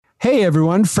Hey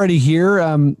everyone, Freddie here.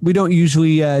 We don't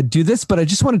usually do this, but I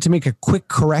just wanted to make a quick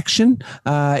correction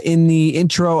in the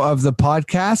intro of the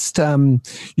podcast.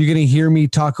 You're going to hear me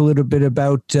talk a little bit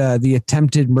about the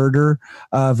attempted murder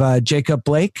of Jacob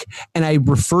Blake, and I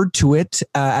referred to it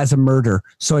as a murder.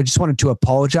 So I just wanted to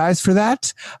apologize for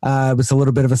that. It was a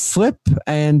little bit of a slip,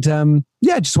 and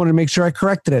I just wanted to make sure I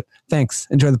corrected it. Thanks.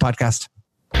 Enjoy the podcast.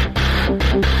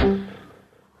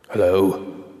 Hello.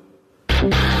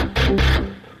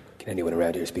 Can anyone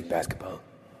around here speak basketball?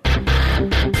 There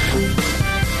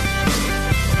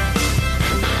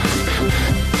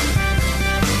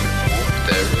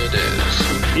it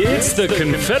is. It's the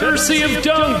Confederacy of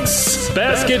Dunks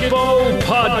Basketball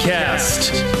Podcast.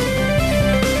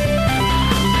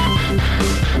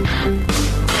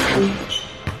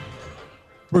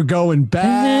 We're going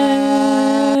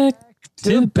back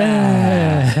to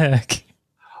back.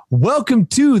 Welcome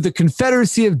to the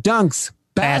Confederacy of Dunks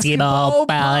Basketball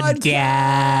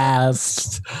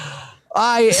Podcast.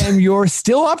 I am your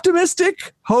still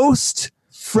optimistic host,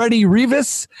 Freddie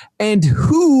Rivas. And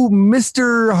who,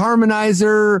 Mr.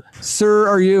 Harmonizer, sir,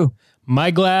 are you? My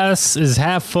glass is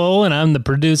half full, and I'm the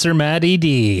producer, Matty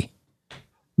D.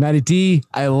 Matty D,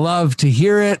 I love to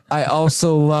hear it. I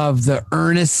also love the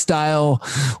earnest style,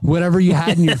 whatever you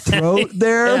had in your throat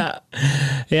there.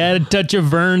 Yeah, a touch of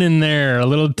Vern in there, a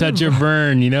little touch of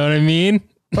Vern. You know what I mean?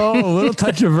 Oh, a little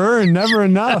touch of Vern, never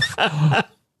enough. We're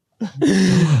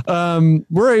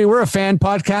a fan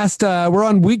podcast. We're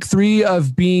on week 3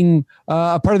 of being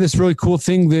a part of this really cool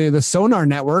thing, the Sonar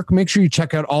Network. Make sure you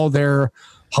check out all their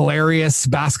hilarious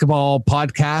basketball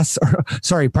podcasts.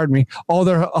 All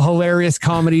their hilarious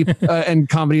comedy and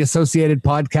comedy associated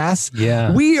podcasts.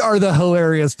 Yeah, we are the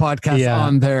hilarious podcast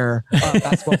on their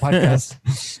basketball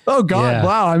podcast. Oh God, yeah.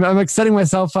 Wow! I'm setting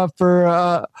myself up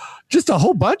for just a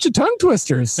whole bunch of tongue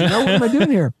twisters. You know, what am I doing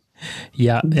here?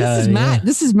 Yeah, this is Matt. Yeah.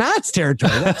 This is Matt's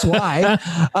territory. That's why.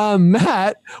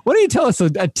 Matt, why don't you tell us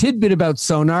a tidbit about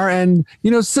Sonar and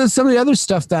some of the other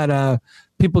stuff that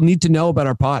people need to know about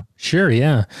our pod? Sure,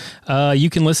 yeah. You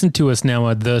can listen to us now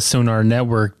at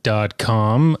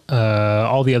thesonarnetwork.com.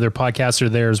 All the other podcasts are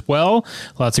there as well.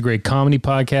 Lots of great comedy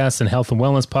podcasts and health and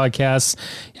wellness podcasts.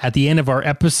 At the end of our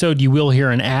episode, you will hear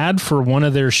an ad for one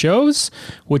of their shows,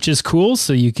 which is cool.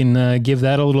 So you can give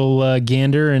that a little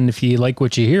gander. And if you like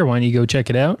what you hear, why don't you go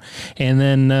check it out? And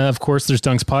then, of course, there's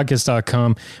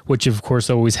dunkspodcast.com, which, of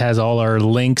course, always has all our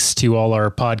links to all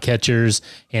our podcatchers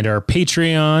and our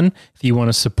Patreon if you want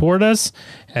to support us,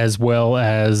 as well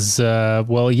as,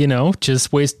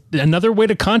 just another way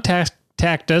to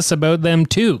contact us about them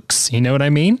toques. You know what I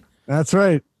mean? That's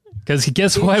right. Because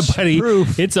guess what, buddy?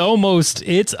 Proof. It's almost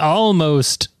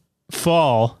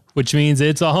fall, which means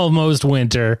it's almost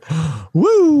winter.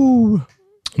 Woo!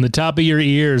 And the top of your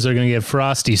ears are going to get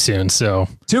frosty soon. So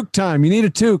toque time. You need a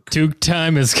toque. Toque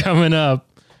time is coming up.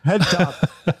 Head top.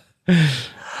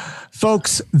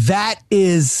 Folks, that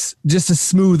is just a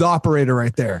smooth operator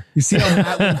right there. You see how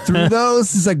Matt went through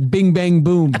those? It's like bing, bang,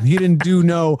 boom. He didn't do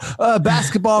no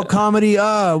basketball comedy.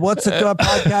 What's a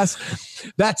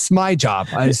podcast? That's my job.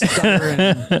 I stutter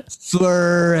and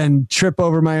slur and trip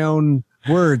over my own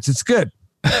words. It's good.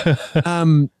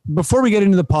 Before we get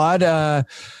into the pod,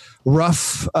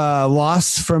 rough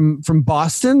loss from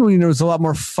Boston. There was a lot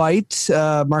more fight.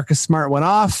 Marcus Smart went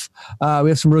off. We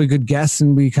have some really good guests,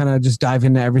 and we kind of just dive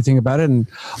into everything about it. And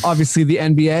obviously the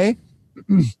NBA.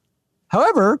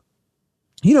 However,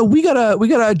 we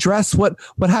gotta address what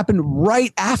happened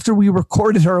right after we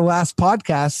recorded our last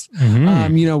podcast.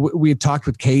 Mm-hmm. We had talked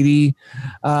with Katie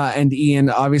and Ian,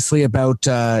 obviously, about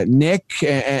Nick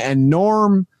and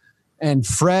Norm and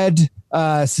Fred.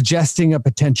 Suggesting a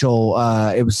potential,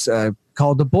 it was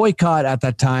called a boycott at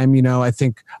that time. I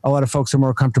think a lot of folks are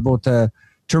more comfortable with the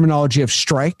terminology of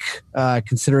strike,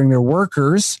 considering they're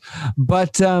workers.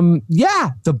 But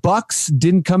the Bucks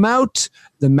didn't come out.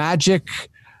 The Magic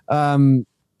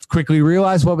quickly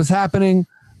realized what was happening.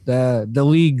 The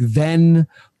league then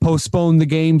postponed the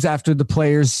games after the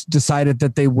players decided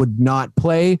that they would not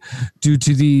play due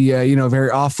to the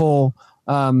very awful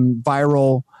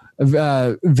viral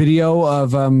video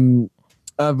of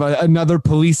another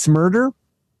police murder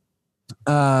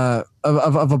of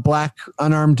a black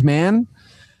unarmed man.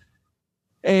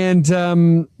 And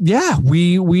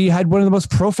we had one of the most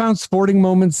profound sporting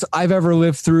moments I've ever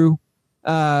lived through.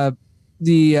 The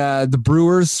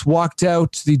Brewers walked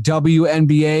out. The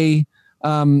WNBA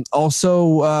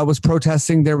also was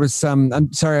protesting. There was some,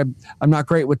 I'm sorry, I'm not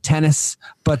great with tennis,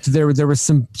 but there was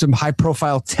some high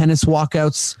profile tennis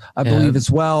walkouts, I believe,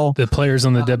 as well. The players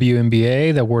on the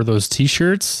WNBA that wore those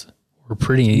t-shirts were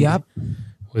pretty, yep.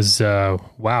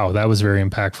 Wow. That was very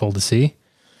impactful to see.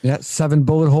 Yeah, 7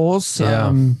 bullet holes.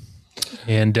 Yeah.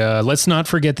 And let's not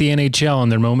forget the NHL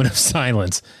and their moment of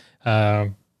silence. Yeah.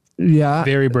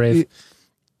 Very brave.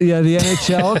 Yeah, the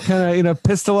NHL kind of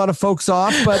pissed a lot of folks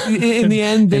off, but in the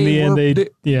end,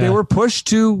 they were pushed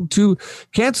to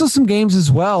cancel some games as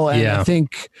well. And I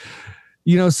think,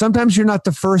 sometimes you're not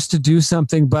the first to do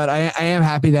something, but I am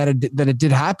happy that it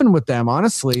did happen with them.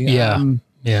 Honestly,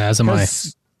 as am I.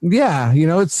 Yeah,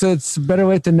 it's better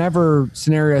late than never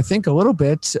scenario. I think a little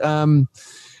bit.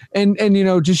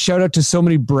 And just shout out to so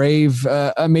many brave,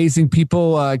 amazing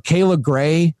people. Kayla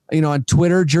Gray, on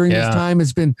Twitter during this time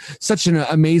has been such an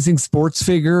amazing sports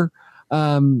figure.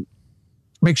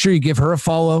 Make sure you give her a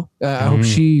follow. I hope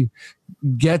she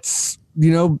gets,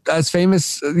 as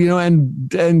famous,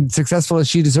 and successful as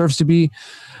she deserves to be.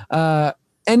 And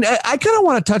I kind of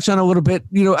want to touch on a little bit,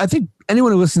 I think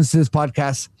anyone who listens to this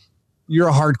podcast, you're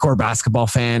a hardcore basketball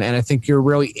fan, and I think you're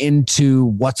really into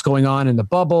what's going on in the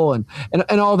bubble and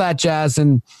all that jazz.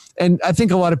 And I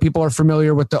think a lot of people are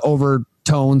familiar with the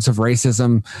overtones of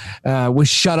racism with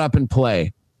 "shut up and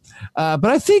play." But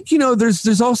I think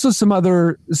there's also some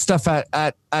other stuff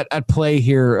at play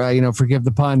here. Forgive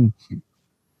the pun.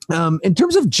 In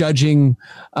terms of judging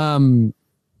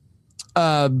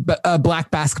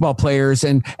black basketball players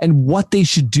and what they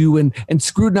should do and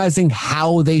scrutinizing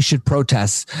how they should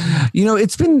protest.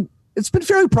 It's been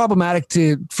fairly problematic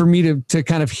for me to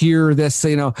kind of hear this,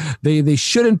 they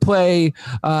shouldn't play.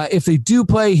 If they do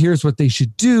play, here's what they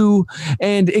should do.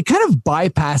 And it kind of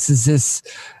bypasses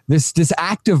this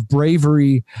act of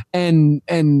bravery and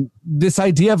this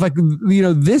idea of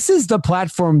this is the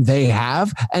platform they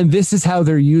have and this is how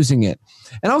they're using it.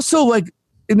 And also I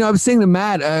was saying to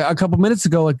Matt a couple minutes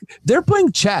ago, they're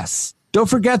playing chess. Don't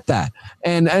forget that.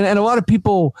 And a lot of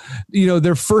people,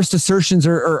 their first assertions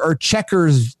are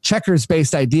checkers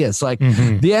based ideas. The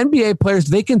NBA players,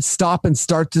 they can stop and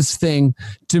start this thing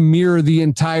to mirror the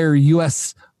entire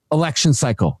U.S. election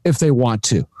cycle if they want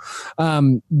to.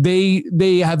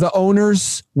 They have the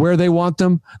owners where they want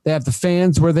them. They have the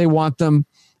fans where they want them,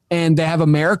 and they have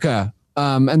America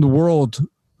and the world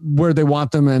where they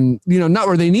want them, and not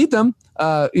where they need them.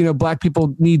 Black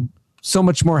people need so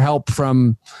much more help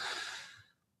from,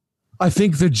 I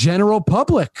think, the general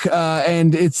public,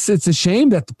 and it's a shame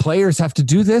that the players have to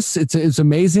do this. It's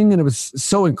amazing, and it was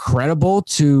so incredible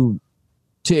to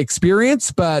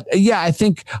experience. But I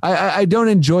think I don't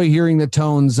enjoy hearing the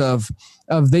tones of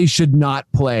they should not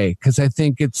play, because I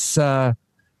think it's a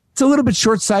little bit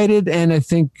short-sighted, and I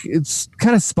think it's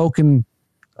kind of spoken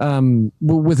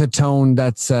with a tone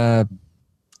that's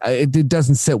it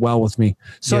doesn't sit well with me.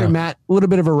 Sorry, Matt, a little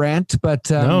bit of a rant, but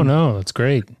no, it's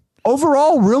great.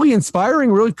 Overall, really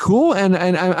inspiring, really cool, and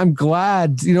I'm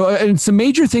glad, and some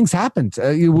major things happened.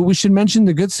 We should mention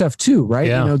the good stuff too, right?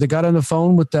 Yeah. They got on the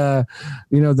phone with the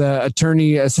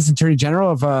assistant attorney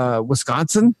general of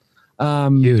Wisconsin.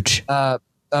 Huge. About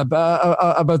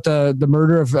the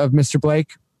murder of Mr.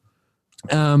 Blake.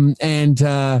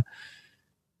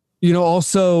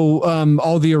 Also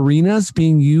all the arenas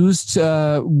being used,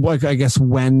 I guess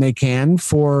when they can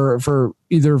for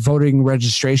either voting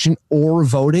registration or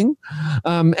voting.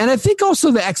 And I think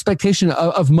also the expectation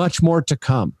of much more to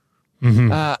come.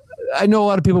 Mm-hmm. I know a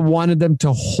lot of people wanted them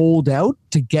to hold out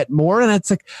to get more. And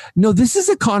it's no, this is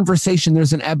a conversation.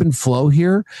 There's an ebb and flow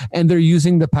here, and they're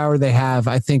using the power they have,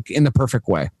 I think, in the perfect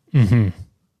way. Mm-hmm.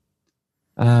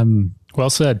 Well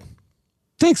said.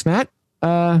 Thanks, Matt.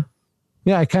 I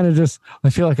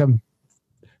feel like I'm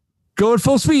going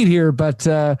full speed here, but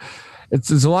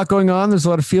there's a lot going on. There's a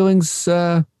lot of feelings,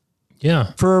 for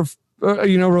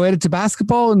related to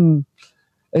basketball, and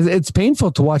it's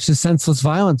painful to watch this senseless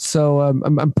violence. So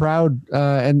I'm proud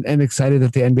and excited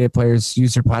that the NBA players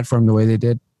used their platform the way they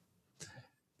did.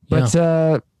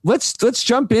 But let's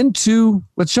jump into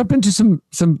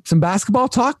some basketball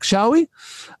talk, shall we?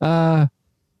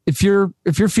 If you're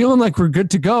feeling like we're good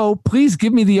to go, please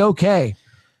give me the okay.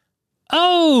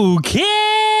 Okay.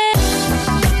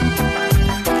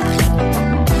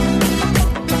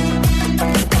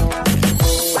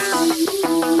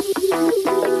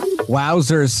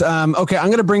 Wowzers. Okay, I'm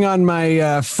going to bring on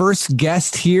my first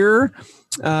guest here.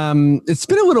 It's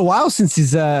been a little while since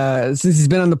he's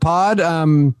been on the pod.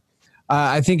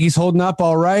 I think he's holding up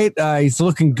all right. He's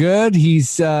looking good. He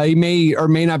may or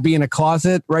may not be in a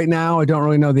closet right now. I don't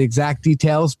really know the exact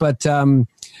details, but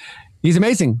he's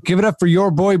amazing. Give it up for your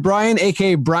boy Brian,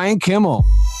 aka Brian Kimmel.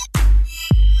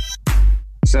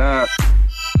 What's up?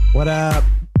 What up?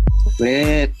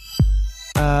 Lit.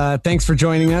 Thanks for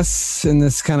joining us in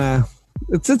this kind of.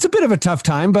 It's a bit of a tough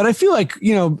time, but I feel like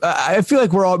me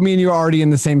and you are already in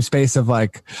the same space of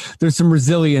there's some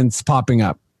resilience popping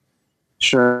up.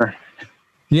 Sure.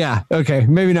 Yeah. Okay.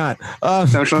 Maybe not.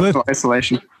 Social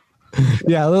isolation.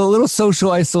 Yeah. A little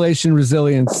social isolation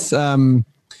resilience.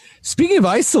 Speaking of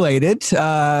isolated,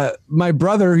 my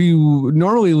brother, who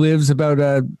normally lives about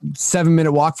a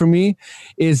 7-minute walk from me,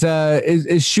 is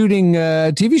shooting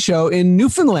a TV show in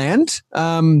Newfoundland.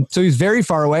 So he's very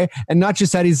far away, and not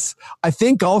just that, he's, I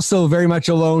think, also very much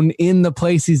alone in the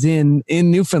place he's in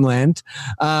Newfoundland.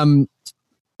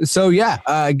 So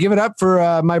yeah, give it up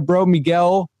for my bro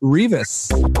Miguel Rivas.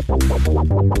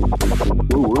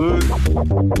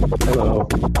 Hello.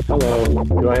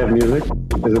 Do I have music?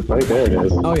 Is it playing? There it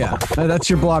is. Oh yeah, that's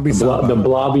your blobby samba. The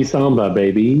blobby samba,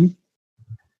 baby.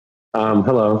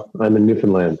 Hello. I'm in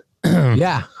Newfoundland.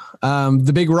 Yeah.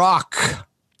 The Big Rock.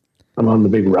 I'm on the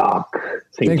Big Rock.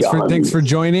 Thanks for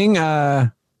joining.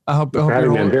 I hope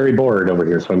I'm very bored over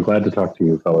here, so I'm glad to talk to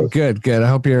you, fellas. Good. I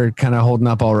hope you're kind of holding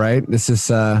up all right. This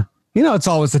is, it's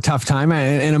always a tough time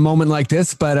in a moment like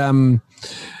this, but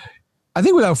I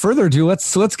think without further ado,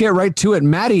 let's get right to it.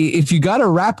 Maddie, if you got a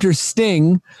Raptor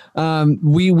sting,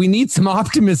 we need some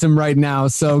optimism right now.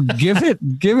 So give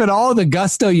it all the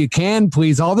gusto you can,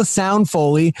 please. All the sound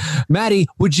Foley. Maddie,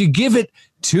 would you give it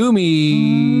to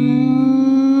me?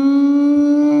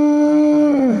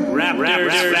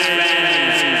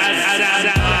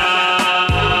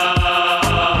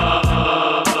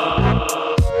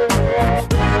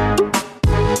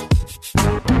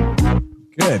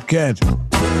 Good.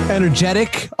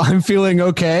 Energetic. I'm feeling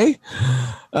okay.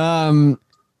 I'll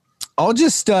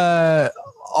just jump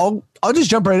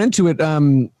right into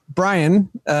it. Brian,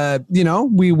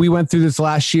 we went through this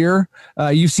last year.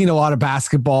 You've seen a lot of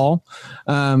basketball.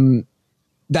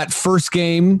 That first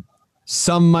game,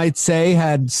 some might say,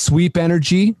 had sweep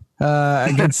energy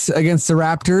against the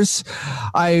Raptors.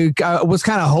 I was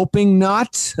kind of hoping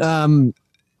not.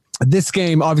 This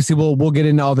game, obviously, we'll get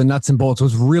into all the nuts and bolts.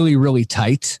 Was really, really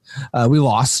tight. We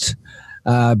lost.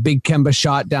 Big Kemba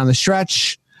shot down the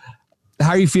stretch. How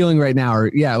are you feeling right now?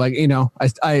 Or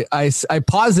I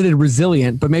posited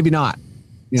resilient, but maybe not.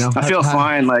 I feel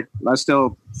fine. Like I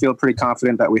still feel pretty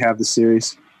confident that we have the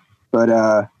series, but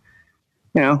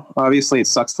obviously it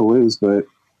sucks to lose, but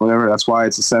whatever. That's why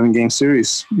it's a 7-game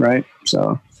series, right?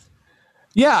 So,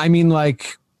 yeah. I mean,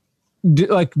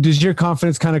 does your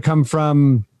confidence kind of come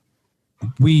from?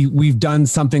 We've done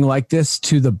something like this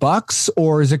to the Bucks,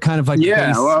 or is it kind of like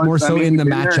more so in the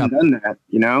matchup? Done that,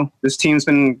 this team's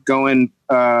been going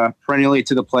perennially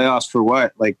to the playoffs for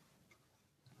what, like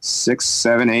 6,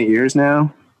 7, 8 years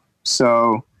now.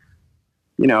 So,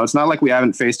 it's not like we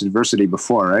haven't faced adversity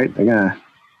before, right? They're gonna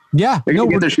get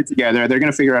their shit together. They're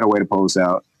gonna figure out a way to pull us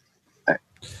out.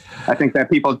 I think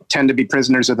that people tend to be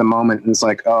prisoners of the moment, and it's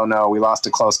like, oh no, we lost a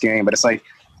close game, but it's like,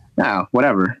 no,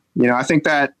 whatever. I think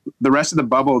that the rest of the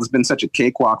bubble has been such a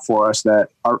cakewalk for us that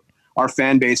our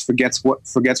fan base forgets what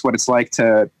it's like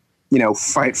to,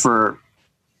 fight for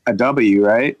a W,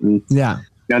 right? And, yeah.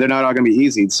 They're not all going to be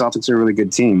easy. The Celtics are a really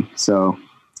good team. So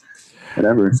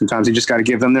whatever. Sometimes you just got to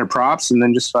give them their props and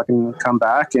then just fucking come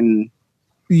back and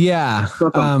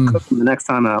cook them the next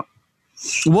time out.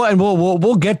 Well, and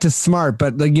we'll get to smart,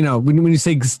 but when you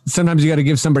say sometimes you got to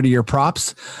give somebody your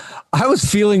props, I was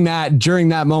feeling that during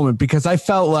that moment because I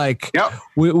felt like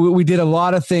we did a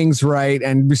lot of things right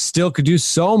and we still could do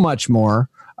so much more.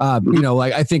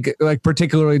 I think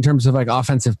particularly in terms of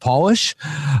offensive polish,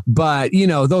 but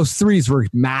those threes were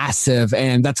massive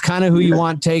and that's kind of who you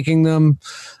want taking them.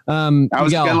 I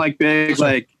was getting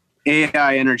big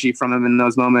AI energy from him in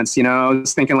those moments. I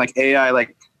was thinking AI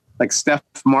like Steph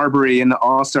Marbury in the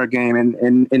All-Star game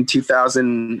in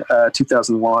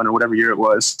 2001 or whatever year it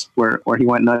was where he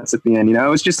went nuts at the end. It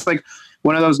was just like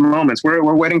one of those moments.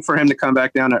 We're waiting for him to come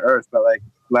back down to earth, but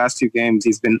last 2 games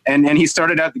he's been and he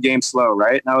started out the game slow,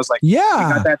 right? And I was like, yeah,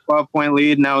 he got that 12-point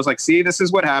lead, and I was like, see, this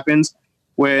is what happens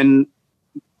when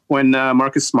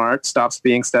Marcus Smart stops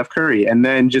being Steph Curry, and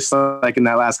then just like in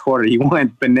that last quarter, he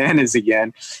went bananas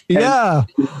again. Yeah,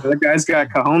 the guy's got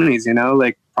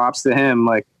cojones, props to him,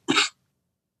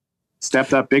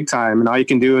 stepped up big time, and all you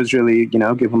can do is really,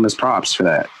 give him his props for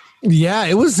that. Yeah,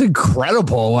 it was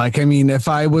incredible. If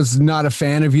I was not a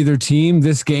fan of either team,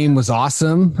 this game was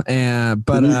awesome. So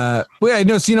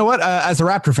you know what? As a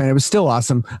Raptor fan, it was still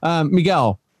awesome.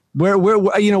 Miguel, where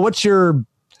what's your,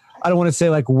 I don't want to say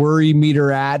worry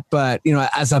meter at, but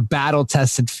as a battle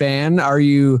tested fan, are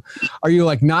you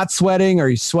not sweating? Are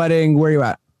you sweating? Where are you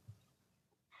at?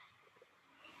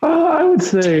 I would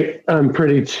say I'm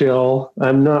pretty chill.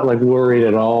 I'm not worried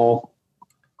at all.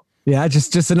 Yeah,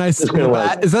 just a nice. Is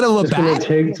that a Labatt?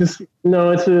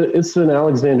 No, it's an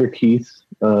Alexander Keith.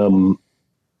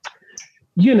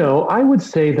 I would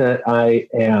say that I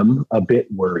am a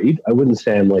bit worried. I wouldn't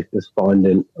say I'm like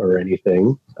despondent or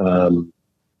anything.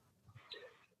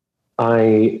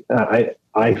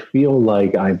 I feel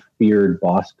like I've feared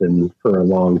Boston for a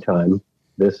long time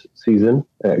this season,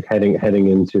 heading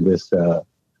into this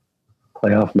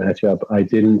playoff matchup. I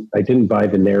didn't buy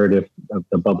the narrative of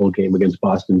the bubble game against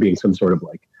Boston being some sort of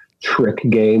like trick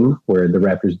game where the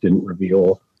Raptors didn't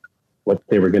reveal what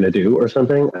they were going to do or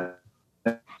something.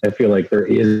 I feel like there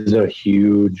is a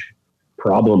huge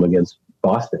problem against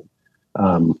Boston.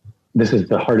 This is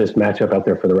the hardest matchup out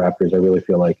there for the Raptors, I really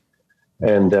feel like.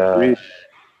 And I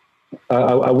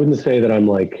wouldn't say that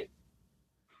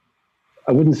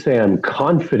I wouldn't say I'm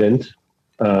confident,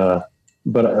 but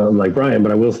like Brian,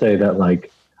 but I will say that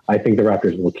like, I think the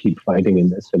Raptors will keep fighting in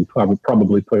this and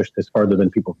probably push this farther than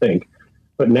people think.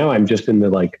 But now I'm just in the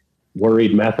like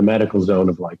worried mathematical zone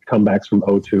of like comebacks from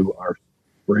 0-2 are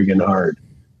friggin' hard.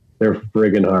 They're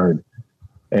friggin' hard.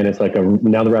 And it's like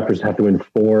now the Raptors have to win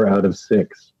 4 out of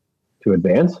 6 to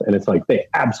advance. And it's like, they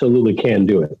absolutely can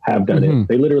do it, have done it.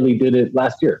 They literally did it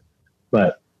last year,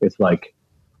 but it's like,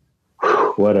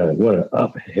 what an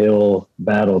uphill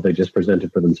battle they just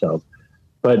presented for themselves.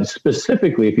 But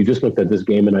specifically, if you just looked at this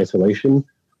game in isolation,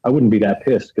 I wouldn't be that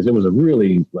pissed because it was a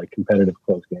really like competitive,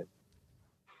 close game.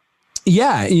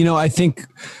 Yeah. I think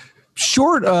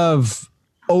short of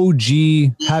OG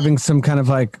having some kind of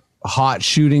like hot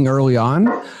shooting early on,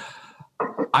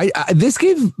 this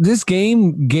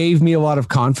game gave me a lot of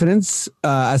confidence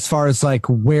as far as like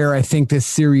where I think this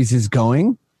series is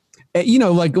going.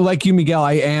 Like you, Miguel,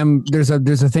 there's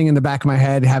a thing in the back of my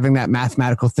head having that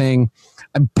mathematical thing.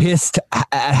 I'm pissed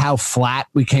at how flat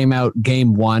we came out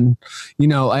game 1,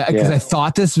 because I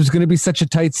thought this was going to be such a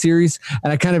tight series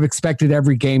and I kind of expected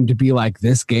every game to be like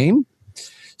this game.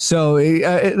 So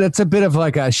that's a bit of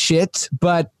like a shit,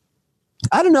 but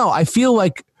I don't know. I feel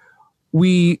like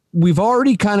we've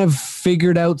already kind of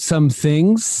figured out some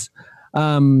things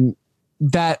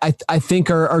that I think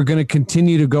are going to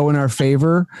continue to go in our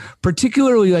favor,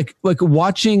 particularly like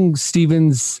watching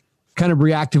Stevens kind of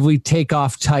reactively take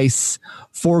off Tice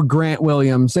for Grant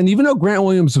Williams. And even though Grant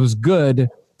Williams was good,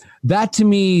 that to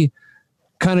me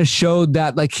kind of showed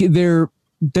that like their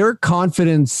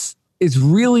confidence is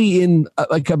really in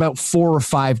like about 4 or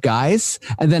 5 guys.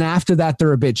 And then after that,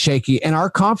 they're a bit shaky and our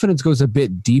confidence goes a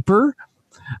bit deeper.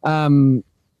 And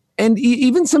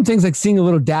even some things like seeing a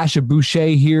little dash of Boucher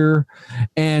here.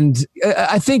 And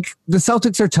I think the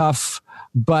Celtics are tough,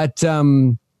 but I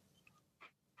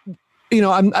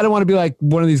don't want to be like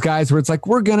one of these guys where it's like,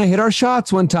 we're going to hit our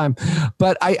shots one time,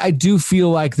 but I do feel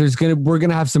like we're going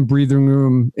to have some breathing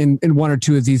room in 1 or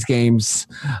 2 of these games.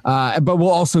 But we'll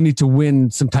also need to win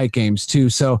some tight games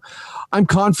too. So I'm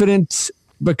confident,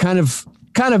 but kind of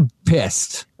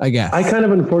pissed, I guess. I kind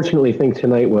of unfortunately think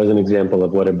tonight was an example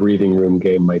of what a breathing room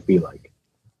game might be like.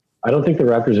 I don't think the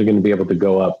Raptors are going to be able to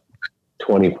go up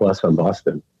 20 plus on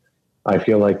Boston. I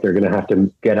feel like they're going to have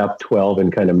to get up 12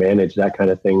 and kind of manage that kind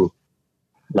of thing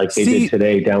like they did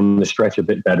today down the stretch a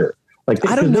bit better. Like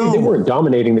I don't know. They weren't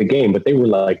dominating the game, but they were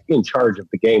like in charge of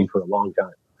the game for a long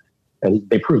time. And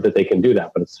they proved that they can do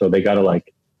that. But so they got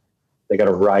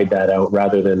to ride that out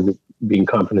rather than being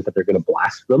confident that they're going to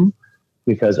blast them.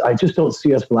 Because I just don't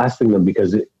see us blasting them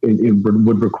because it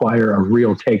would require a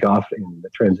real takeoff in the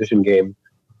transition game.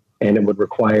 And it would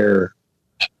require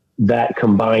that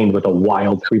combined with a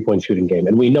wild 3-point shooting game.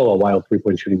 And we know a wild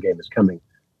 3-point shooting game is coming,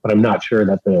 but I'm not sure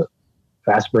that the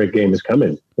fast break game is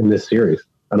coming in this series.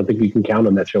 I don't think you can count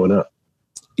on that showing up.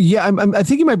 Yeah, I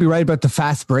think you might be right about the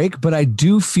fast break, but I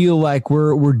do feel like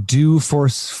we're due for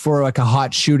like a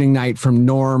hot shooting night from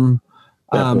Norm.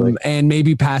 And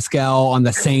maybe Pascal on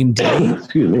the same day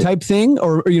type thing,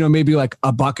 or maybe like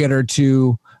a bucket or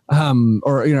 2,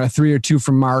 or a 3 or 2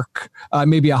 from Mark,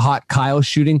 maybe a hot Kyle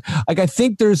shooting. Like I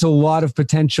think there's a lot of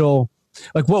potential.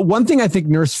 Like one thing I think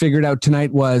Nurse figured out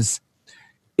tonight was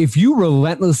if you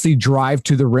relentlessly drive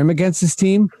to the rim against this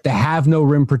team, they have no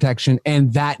rim protection,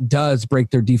 and that does break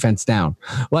their defense down.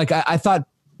 Like I thought,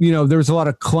 there was a lot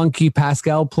of clunky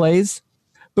Pascal plays.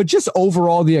 But just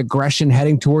overall, the aggression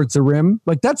heading towards the rim,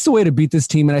 like that's the way to beat this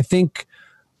team. And I think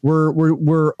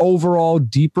we're overall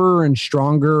deeper and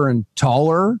stronger and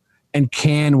taller and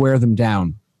can wear them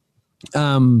down.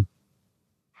 I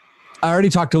already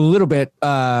talked a little bit,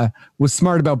 was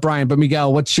smart about Brian, but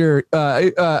Miguel, what's your,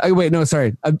 wait, no,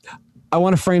 sorry. I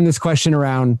want to frame this question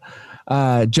around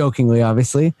jokingly,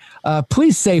 obviously.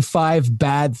 Please say 5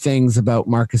 bad things about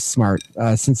Marcus Smart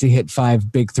since he hit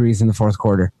 5 big threes in the fourth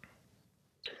quarter.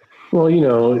 Well,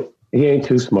 he ain't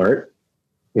too smart,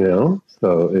 so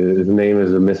his name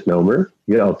is a misnomer.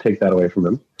 Yeah, I'll take that away from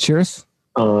him. Cheers.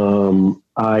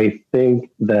 I think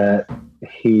that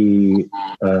he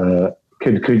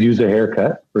could use a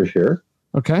haircut for sure.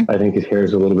 Okay. I think his hair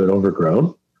is a little bit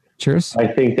overgrown. Cheers. I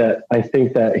think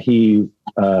that he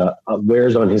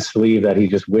wears on his sleeve that he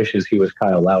just wishes he was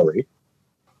Kyle Lowry.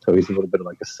 So he's a little bit of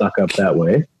like a suck up that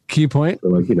way. Key point. So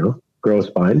like, grow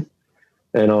spine.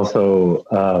 And also,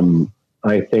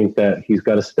 I think that he's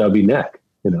got a stubby neck,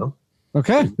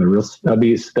 Okay. a real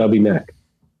stubby neck.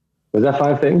 Was that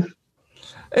 5 things?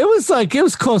 It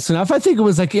was close enough. I think it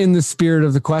was like in the spirit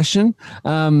of the question.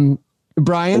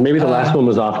 Brian. And maybe the last one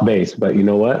was off base, but you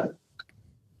know what?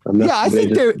 I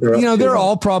think they're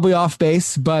all probably off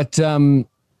base, but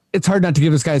it's hard not to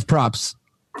give this guys props.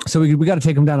 So we got to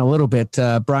take him down a little bit.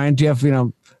 Brian, do you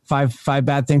have, 5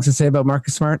 bad things to say about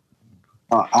Marcus Smart?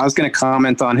 I was going to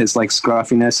comment on his like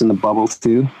scruffiness in the bubble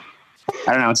too.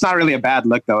 I don't know. It's not really a bad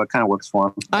look though. It kind of works for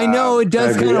him. I know it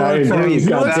does kind of work for him. He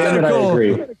looks kind of cool.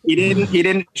 He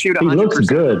didn't shoot 100% he looks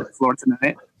good on the floor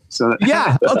tonight. So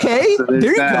yeah. Okay. so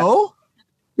there you go.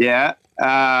 Yeah.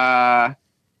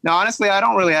 No, honestly, I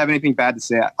don't really have anything bad to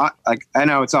say. I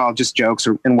know it's all just jokes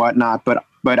and whatnot, but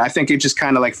I think it just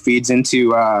kind of like feeds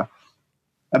into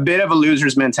a bit of a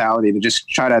loser's mentality to just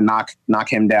try to knock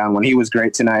him down when he was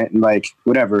great tonight and like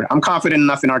whatever. I'm confident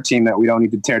enough in our team that we don't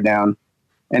need to tear down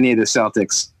any of the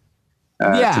Celtics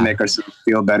to make ourselves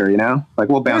feel better. Like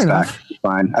we'll bounce back. It's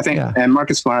fine. I think, and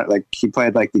Marcus Smart, like he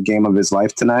played like the game of his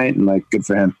life tonight, and like good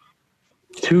for him.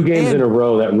 2 games in a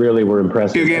row that really were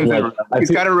impressive. 2 games in a row.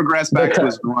 He's got to regress back to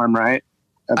his norm, right?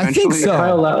 Eventually. I think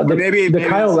so. The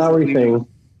Kyle Lowry thing.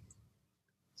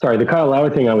 Sorry, the Kyle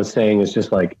Lowry thing I was saying is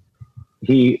just like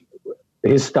his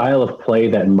style of play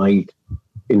that might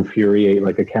infuriate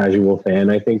like a casual fan.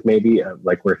 I think maybe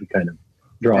like where he kind of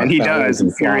draws. And he does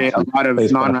infuriate a lot of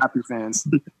non-Raptor fans.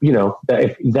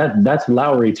 That's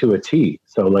Lowry to a T.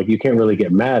 So like you can't really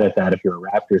get mad at that if you're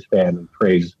a Raptors fan and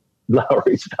praise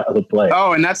Lowry's style of play.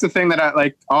 Oh, and that's the thing that I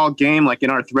like all game, like in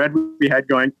our thread we had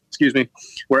going,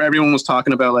 where everyone was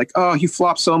talking about like, oh, he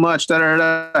flops so much,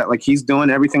 like he's doing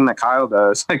everything that Kyle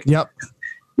does. Like, yep.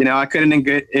 I couldn't in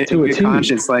good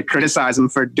conscience like criticize him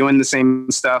for doing the same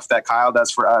stuff that Kyle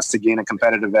does for us to gain a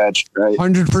competitive edge, right?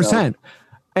 100%.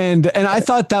 And I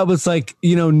thought that was like,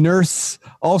 Nurse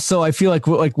also, I feel like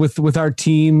with our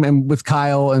team and with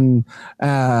Kyle and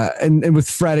with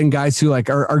Fred and guys who like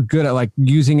are good at like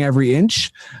using every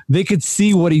inch, they could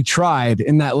see what he tried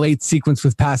in that late sequence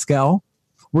with Pascal,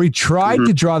 where he tried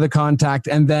to draw the contact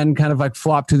and then kind of like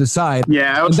flop to the side.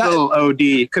 Yeah, it was a little OD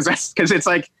because it's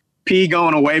like P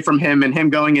going away from him and him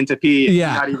going into P.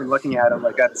 Yeah. Not even looking at him.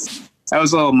 Like that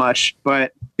was a little much,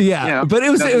 but yeah, but it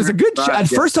was a good at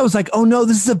first I was like, oh no,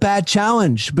 this is a bad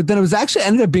challenge, but then it was actually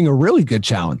ended up being a really good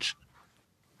challenge.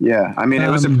 Yeah, I mean it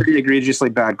was a pretty egregiously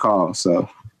bad call. So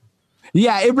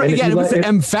it was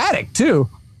emphatic too.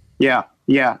 Yeah,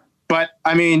 but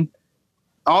I mean,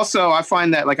 also I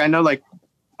find that like I know like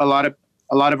a lot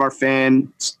of our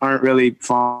fans aren't really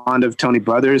fond of Tony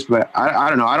Brothers, but I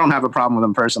don't know. I don't have a problem with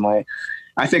him personally.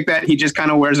 I think that he just kind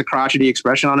of wears a crotchety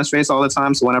expression on his face all the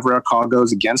time. So whenever a call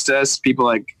goes against us, people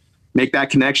like make that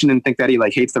connection and think that he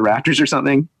like hates the Raptors or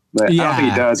something. But I don't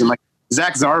think he does. And like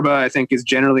Zach Zarba, I think is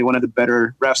generally one of the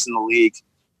better refs in the league.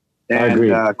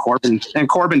 And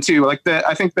Corbin too. Like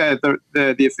I think that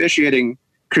the officiating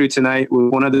crew tonight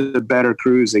was one of the better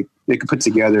crews they could put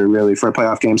together really for a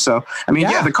playoff game. So I mean,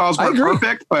 the calls were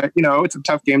perfect, but it's a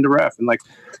tough game to ref. And like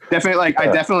definitely, I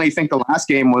definitely think the last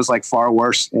game was like far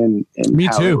worse in Me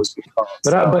how too. it was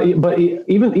called. But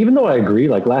even though I agree,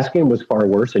 like last game was far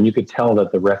worse, and you could tell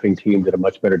that the reffing team did a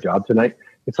much better job tonight.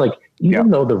 It's like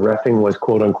even though the reffing was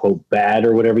quote unquote bad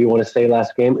or whatever you want to say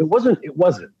last game, it wasn't.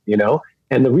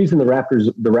 And the reason the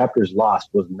Raptors lost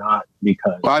was not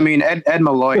because. Well, I mean, Ed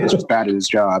Malloy is just bad at his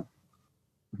job.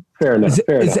 Fair enough.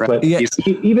 But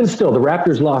even still, the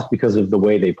Raptors lost because of the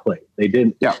way they played. They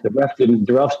didn't. Yeah. The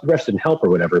refs didn't help or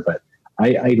whatever. But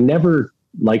I never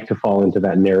like to fall into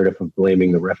that narrative of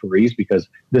blaming the referees because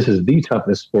this is the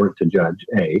toughest sport to judge.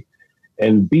 A,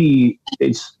 and B,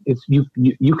 it's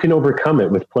you can overcome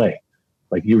it with play,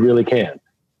 like you really can.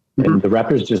 And the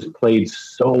Raptors just played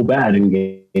so bad in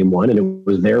game 1, and it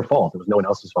was their fault. It was no one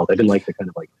else's fault. I didn't like the kind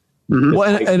of like.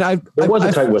 Well, there was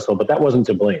a tight whistle, but that wasn't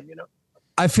to blame.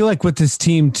 I feel like with this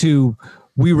team too,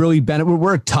 we really benefit.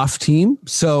 We're a tough team,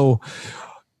 so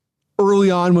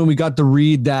early on when we got the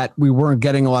read that we weren't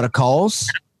getting a lot of calls,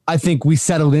 I think we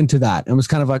settled into that and was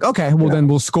kind of like, okay, well then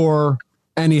we'll score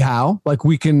anyhow. Like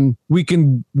we can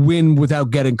win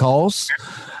without getting calls.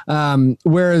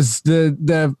 Whereas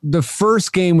the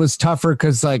first game was tougher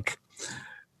because like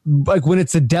when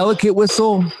it's a delicate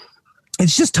whistle,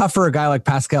 it's just tough for a guy like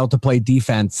Pascal to play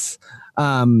defense.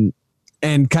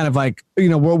 and kind of like,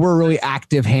 we're a really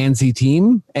active handsy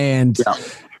team, and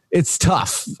it's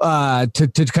tough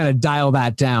to kind of dial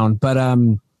that down. But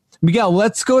Miguel,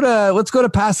 let's go to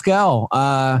Pascal.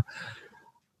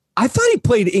 I thought he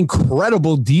played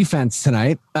incredible defense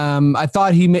tonight. I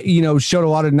thought he, showed a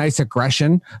lot of nice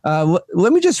aggression.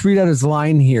 Let me just read out his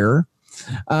line here.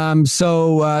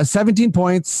 17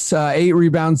 points, 8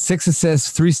 rebounds, 6 assists,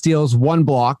 3 steals, 1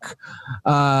 block.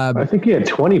 I think he had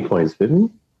 20 points,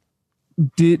 didn't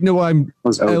he? It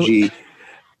was OG.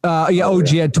 OG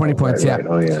had 20 points. Right.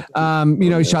 Oh, yeah.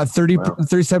 He shot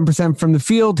 37% from the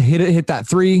field, hit that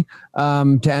 3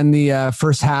 to end the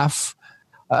first half.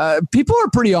 People are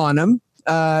pretty on him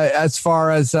as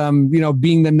far as,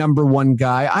 being the number one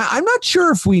guy. I'm not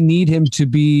sure if we need him to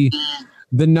be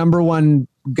the number one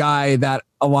guy that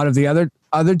a lot of the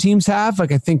other teams have.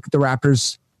 Like, I think the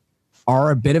Raptors are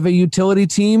a bit of a utility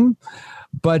team,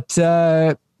 but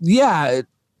how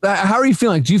are you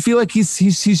feeling? Do you feel like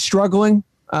he's struggling?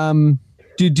 Do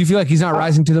you feel like he's not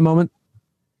rising to the moment?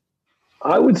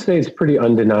 I would say it's pretty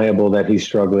undeniable that he's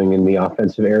struggling in the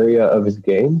offensive area of his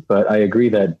game, but I agree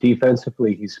that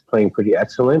defensively he's playing pretty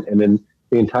excellent. And then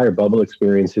the entire bubble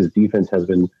experience, his defense has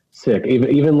been sick.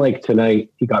 Even like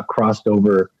tonight, he got crossed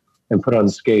over and put on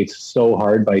skates so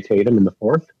hard by Tatum in the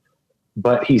fourth,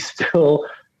 but he still,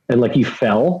 and like he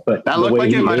fell, but that looked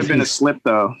like it might have been a slip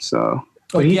though. So,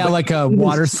 like a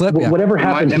water slip. Yeah. Whatever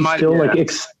happened,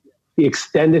 he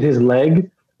extended his leg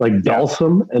like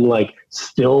Dalsum and like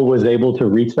still was able to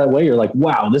reach that way. You're like,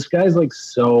 wow, this guy's like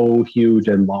so huge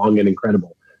and long and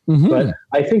incredible. Mm-hmm. But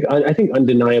I think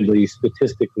undeniably,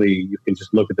 statistically, you can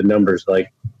just look at the numbers.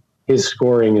 Like, his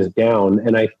scoring is down,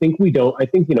 and I think if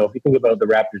you think about the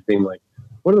Raptors being like,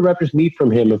 what do the Raptors need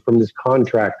from him and from this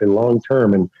contract and long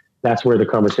term, and that's where the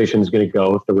conversation is going to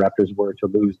go if the Raptors were to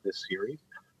lose this series.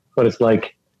 But it's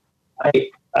like,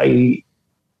 I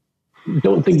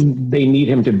don't think they need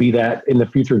him to be that in the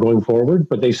future going forward,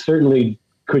 but they certainly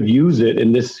could use it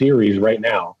in this series right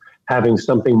now, having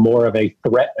something more of a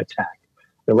threat attack.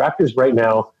 The Raptors right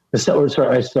now, the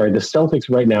Celtics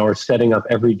right now are setting up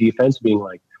every defense being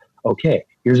like, okay,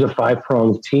 here's a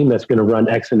 5-pronged team that's going to run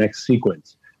X and X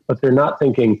sequence. But they're not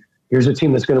thinking, here's a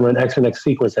team that's going to run X and X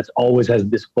sequence that's always has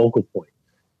this focal point.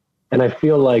 And I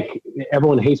feel like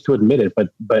everyone hates to admit it, but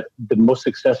the most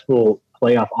successful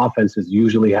playoff offenses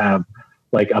usually have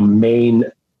like a main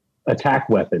attack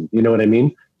weapon. You know what I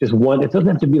mean? Just one. It doesn't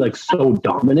have to be like so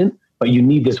dominant, but you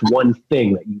need this one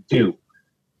thing that you do.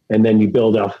 And then you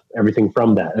build off everything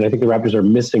from that. And I think the Raptors are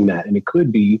missing that. And it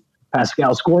could be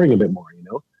Pascal scoring a bit more,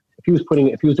 If he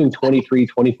was doing 23,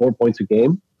 24 points a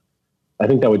game, I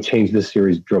think that would change this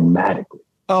series dramatically.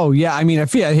 Oh yeah, I mean, I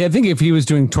think if he was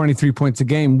doing 23 points a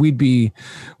game, we'd be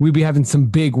having some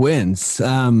big wins.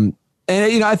 And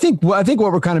I think what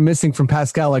we're kind of missing from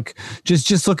Pascal, like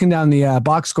just looking down the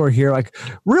box score here, like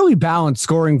really balanced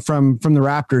scoring from the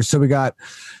Raptors. So we got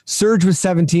Serge with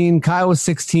 17, Kyle with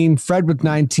 16, Fred with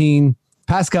 19,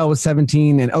 Pascal with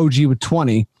 17, and OG with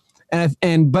 20.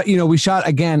 But we shot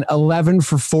again 11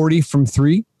 for 40 from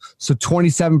 3, so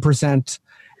 27%.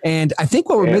 And I think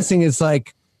what we're missing is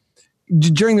like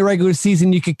during the regular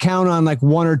season, you could count on like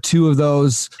 1 or 2 of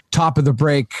those top of the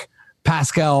break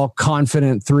Pascal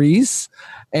confident threes,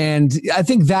 and I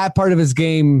think that part of his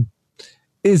game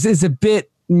is a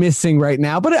bit missing right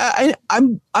now. But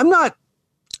I'm not.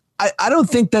 I don't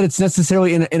think that it's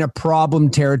necessarily in a problem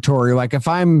territory. Like if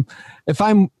I'm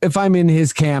in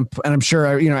his camp, and I'm sure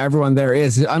everyone there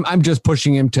is, I'm just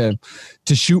pushing him to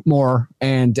shoot more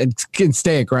and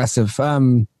stay aggressive.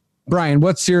 Brian,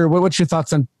 what's your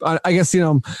thoughts on I guess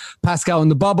Pascal in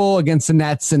the bubble against the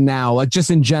Nets and now, like just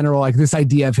in general, like this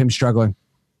idea of him struggling?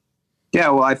 Yeah,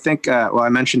 well, I think I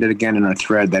mentioned it again in our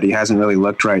thread that he hasn't really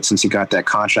looked right since he got that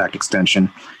contract extension.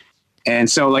 And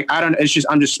so, like, I'm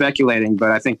just speculating,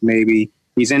 but I think maybe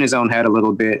he's in his own head a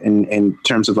little bit in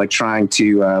terms of like trying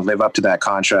to live up to that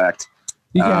contract.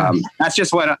 Yeah.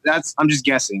 I'm just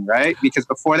guessing, right? Because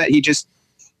before that, he just,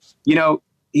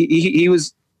 he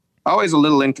was always a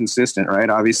little inconsistent,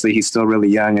 right? Obviously, he's still really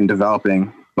young and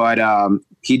developing, but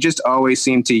he just always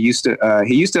seemed to he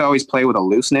used to always play with a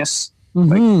looseness,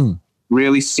 like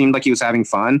really seemed like he was having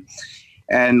fun.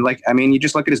 And like, I mean, you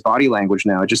just look at his body language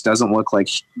now. It just doesn't look like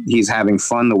he's having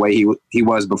fun the way he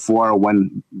was before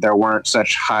when there weren't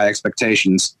such high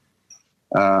expectations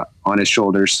on his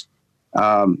shoulders.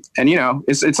 And,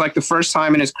 it's like the first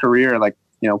time in his career, like,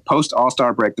 post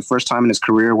All-Star break, the first time in his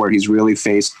career where he's really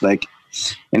faced like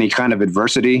any kind of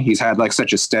adversity. He's had like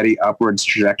such a steady upwards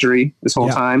trajectory this whole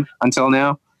time until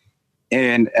now.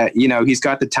 you know, he's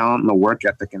got the talent and the work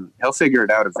ethic, and he'll figure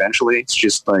it out eventually. It's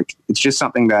just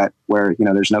something that where, you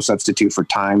know, there's no substitute for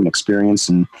time and experience,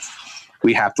 and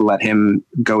we have to let him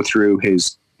go through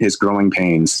his growing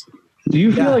pains. Do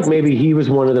you feel like maybe he was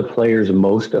one of the players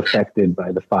most affected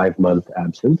by the 5-month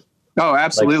absence? Oh,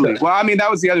 absolutely. Well, I mean, that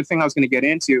was the other thing I was going to get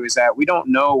into, is that we don't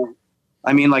know.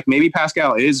 I mean, like, maybe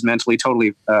Pascal is mentally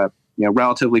totally, you know,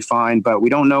 relatively fine, but we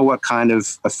don't know what kind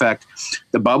of effect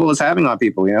the bubble is having on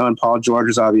people, you know, and Paul George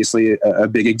is obviously a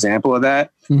big example of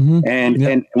that. Mm-hmm.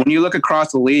 And when you look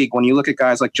across the league, when you look at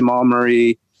guys like Jamal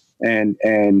Murray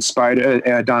and Spider,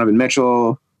 Donovan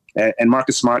Mitchell and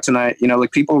Marcus Smart tonight, you know,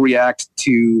 like, people react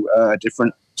to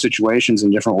different situations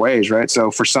in different ways, right? So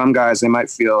for some guys, they might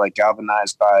feel like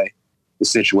galvanized by the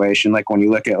situation. Like when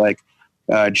you look at like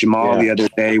Jamal the other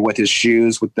day with his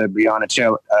shoes, with the Breonna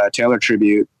Taylor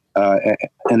tribute,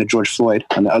 and the George Floyd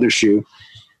on the other shoe,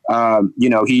 you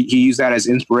know, he used that as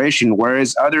inspiration.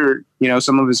 Whereas other, you know,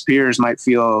 some of his peers might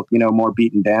feel, you know, more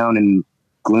beaten down and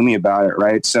gloomy about it.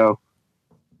 Right. So,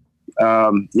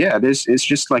 it's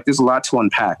just like, there's a lot to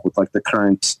unpack with like the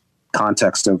current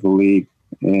context of the league,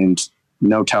 and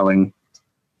no telling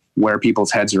where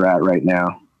people's heads are at right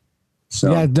now.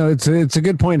 So yeah, no, it's a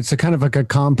good point. It's a kind of like a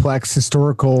complex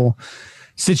historical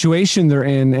situation they're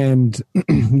in, and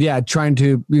trying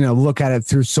to, you know, look at it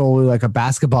through solely like a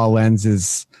basketball lens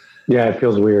is. Yeah, it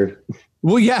feels weird.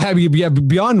 Well, I mean,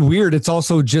 beyond weird, it's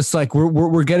also just like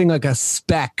we're getting like a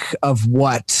speck of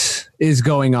what is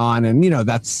going on, and you know,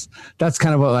 that's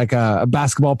kind of what like a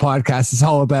basketball podcast is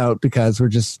all about, because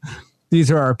these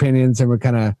are our opinions, and we're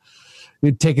kind of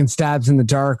taking stabs in the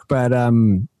dark. But I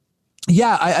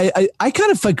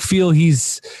kind of like feel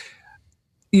he's,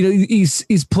 you know,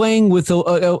 he's playing with a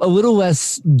little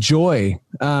less joy,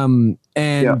 and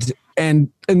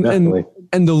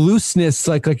the looseness,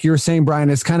 like you were saying, Brian,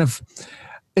 is kind of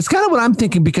what I'm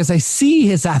thinking, because I see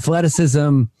his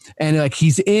athleticism and like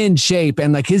he's in shape,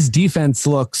 and like his defense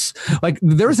looks like,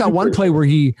 there was that one play where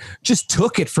he just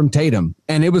took it from Tatum,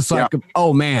 and it was like,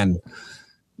 oh man,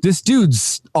 this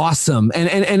dude's awesome.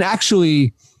 And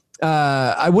actually,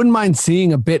 I wouldn't mind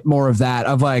seeing a bit more of that,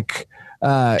 of like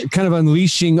kind of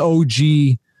unleashing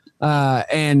OG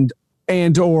and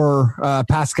or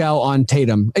Pascal on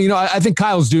Tatum. You know, I think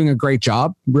Kyle's doing a great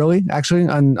job, really, actually,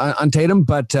 on Tatum,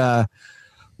 but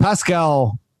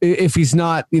Pascal, if he's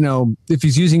not, you know, if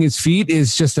he's using his feet,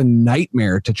 is just a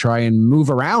nightmare to try and move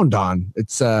around on.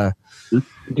 It's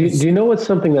do you know what's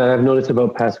something that I've noticed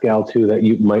about Pascal too, that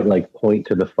you might like point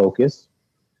to the focus?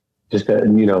 Just that,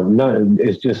 you know,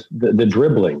 it's just the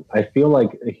dribbling. I feel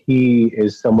like he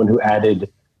is someone who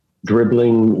added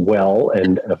dribbling well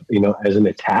and, you know, as an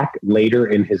attack later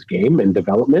in his game and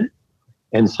development.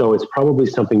 And so it's probably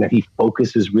something that he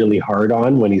focuses really hard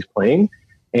on when he's playing.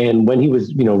 And when he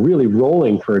was, you know, really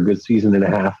rolling for a good season and a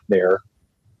half there,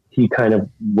 he kind of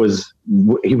was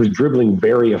dribbling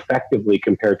very effectively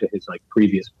compared to his like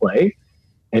previous play.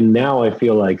 And now I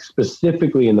feel like,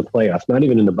 specifically in the playoffs, not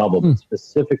even in the bubble, but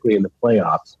specifically in the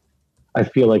playoffs, I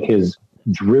feel like his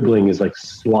dribbling is like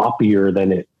sloppier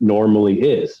than it normally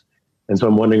is. And so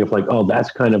I'm wondering if like, oh,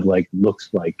 that's kind of like, looks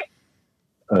like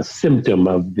a symptom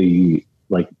of the,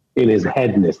 like, in his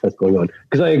headness that's going on.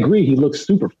 Because I agree, he looks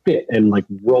super fit and like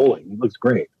rolling. He looks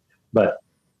great. But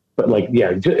like,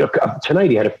 yeah,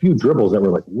 tonight he had a few dribbles that were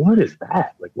like, what is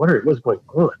that? Like, what's going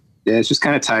on? Yeah, it's just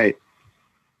kind of tight.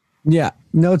 Yeah,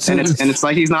 no, it's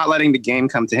like he's not letting the game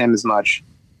come to him as much.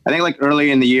 I think like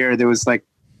early in the year there was like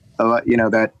a lot, you know,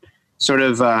 that sort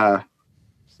of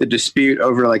the dispute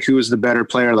over like who was the better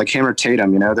player, like him or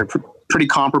Tatum. You know, they're pretty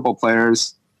comparable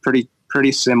players, pretty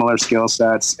similar skill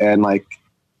sets, and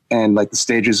the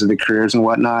stages of the careers and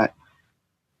whatnot.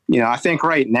 You know, I think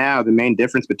right now the main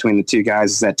difference between the two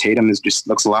guys is that Tatum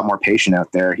looks a lot more patient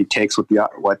out there. He takes what the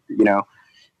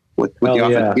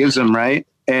offense gives him, right?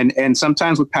 And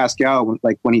sometimes with Pascal,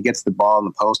 like when he gets the ball in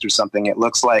the post or something, it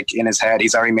looks like in his head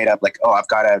he's already made up like, oh, I've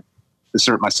got to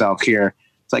assert myself here.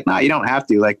 It's like, nah, you don't have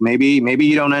to. Like maybe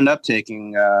you don't end up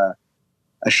taking a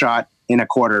shot in a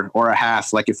quarter or a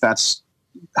half, like if that's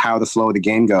how the flow of the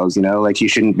game goes. You know, like he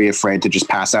shouldn't be afraid to just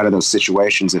pass out of those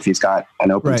situations if he's got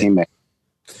an open teammate.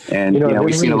 And you know,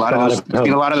 we've seen a lot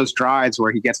of those drives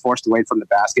where he gets forced away from the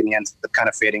basket and he ends up kind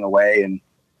of fading away and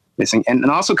missing, and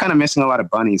also kind of missing a lot of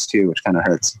bunnies too, which kind of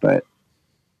hurts. But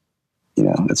you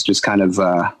know, it's just kind of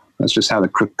that's just how the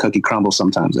cookie crumbles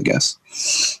sometimes, I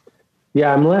guess.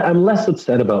 Yeah, I'm less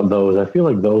upset about those. I feel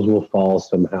like those will fall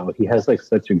somehow. He has like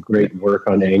such a great work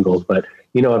on angles, but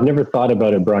you know, I've never thought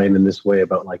about it, Brian, in this way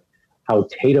about like how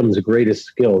Tatum's greatest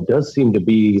skill does seem to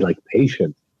be like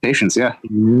patience. Patience, yeah.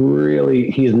 Really,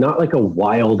 he's not like a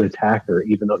wild attacker,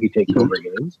 even though he takes over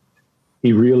games.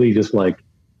 He really just like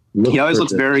he always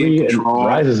looks very in control,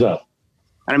 rises up.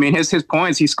 And I mean, his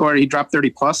points he scored, he dropped 30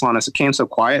 plus on us. It came so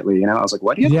quietly, you know. I was like,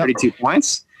 what? He had 32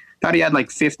 points? Thought he had like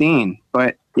 15,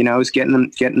 but you know, he's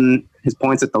getting his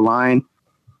points at the line,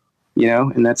 you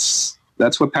know, and that's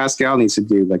what Pascal needs to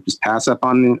do. Like, just pass up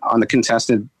on the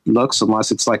contested looks, unless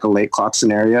it's like a late clock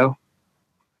scenario,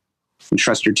 and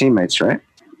trust your teammates, right?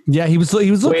 Yeah, he was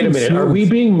looking. Wait a minute, smooth. Are we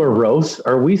being morose?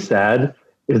 Are we sad?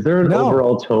 Is there an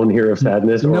overall tone here of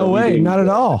sadness? No way, not at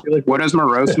all. Like, what does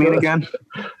morose mean again?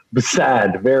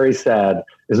 Sad, very sad.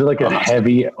 Is there like a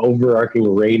heavy,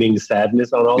 overarching, raining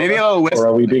sadness on all? Maybe or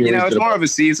are we being? You know, it's more of a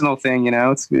seasonal thing. You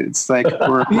know, it's like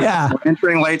we're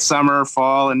entering late summer,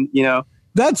 fall, and you know,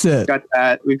 that's it.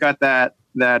 We've got that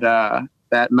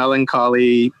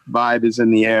melancholy vibe is in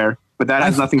the air, but that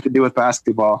has nothing to do with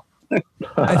basketball.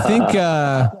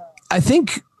 I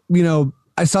think, you know,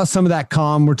 I saw some of that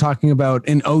calm we're talking about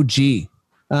in OG.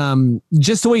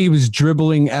 Just the way he was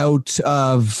dribbling out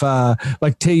of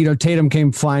Tatum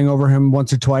came flying over him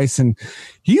once or twice, and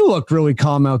he looked really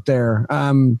calm out there.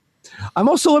 I'm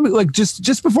also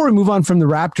just before we move on from the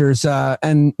Raptors,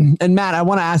 and Matt, I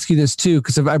want to ask you this too,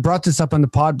 because I brought this up on the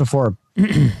pod before,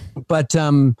 but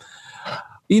you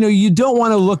know, you don't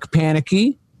want to look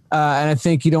panicky. And I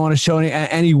think you don't want to show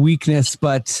any weakness,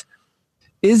 but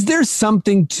is there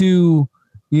something to,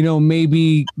 you know,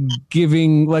 maybe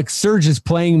giving, like, Serge is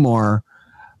playing more,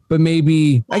 but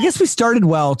maybe, I guess we started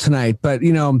well tonight, but,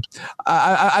 you know,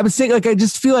 I would say, like, I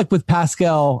just feel like with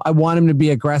Pascal, I want him to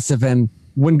be aggressive. And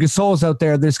when Gasol's out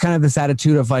there, there's kind of this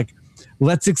attitude of like,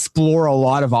 let's explore a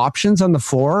lot of options on the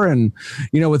floor. And,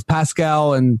 you know, with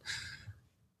Pascal and,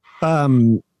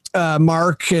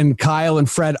 Mark and Kyle and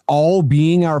Fred all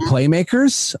being our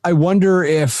playmakers, I wonder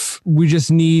if we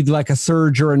just need like a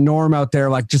Serge or a Norm out there,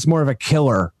 like just more of a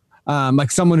killer,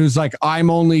 like someone who's like, I'm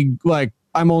only going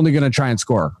to try and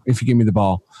score if you give me the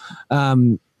ball.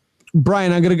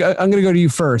 Brian, I'm gonna go to you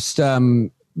first.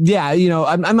 Yeah, you know,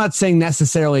 I'm not saying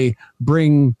necessarily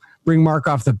bring Mark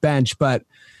off the bench, but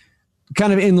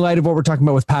kind of in light of what we're talking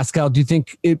about with Pascal, do you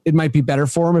think it might be better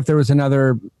for him if there was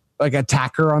another like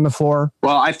attacker on the floor?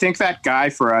 Well, I think that guy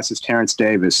for us is Terrence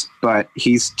Davis, but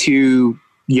he's too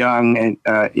young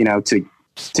and you know, to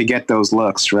get those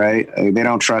looks, right? They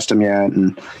don't trust him yet,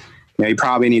 and you know, he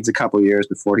probably needs a couple years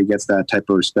before he gets that type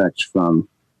of respect from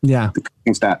the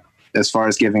coaching staff, as far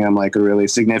as giving him like a really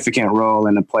significant role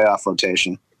in the playoff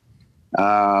rotation.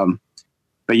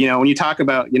 But you know, when you talk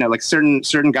about, you know, like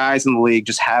certain guys in the league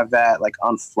just have that like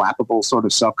unflappable sort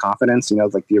of self-confidence, you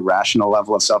know, like the irrational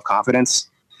level of self-confidence.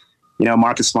 You know,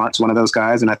 Marcus Smart's one of those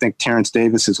guys, and I think Terrence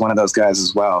Davis is one of those guys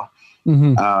as well.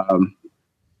 Mm-hmm.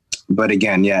 But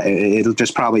again, yeah, it'll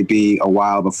just probably be a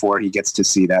while before he gets to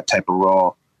see that type of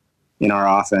role in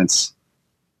our offense.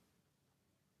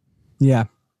 Yeah.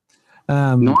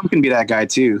 Norm can be that guy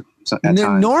too.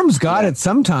 Norm's got it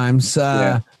sometimes.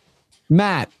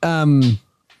 Matt,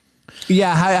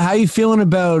 yeah, how you feeling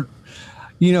about,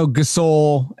 you know,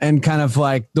 Gasol and kind of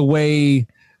like the way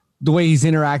he's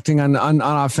interacting on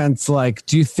offense? Like,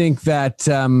 do you think that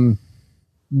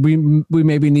we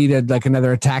maybe needed like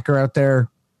another attacker out there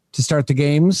to start the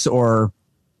games? Or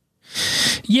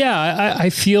yeah, I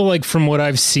feel like from what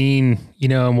I've seen, you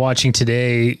know, and watching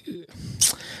today,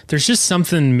 there's just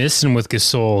something missing with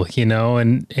Gasol, you know,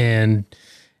 and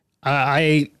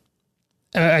I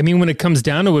mean, when it comes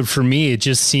down to it, for me, it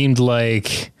just seemed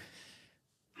like,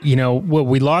 you know,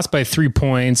 we lost by 3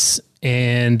 points,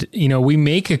 and, you know, we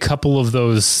make a couple of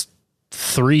those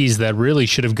threes that really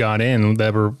should have gone in,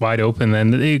 that were wide open.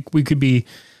 Then we could be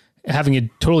having a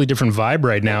totally different vibe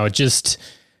right now. It just,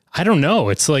 I don't know.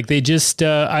 It's like they just,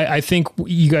 I think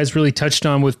you guys really touched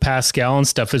on with Pascal and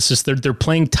stuff. It's just they're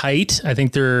playing tight. I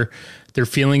think they're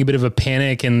feeling a bit of a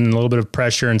panic and a little bit of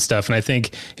pressure and stuff. And I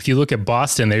think if you look at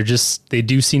Boston, they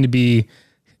do seem to be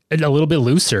a little bit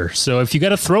looser. So if you got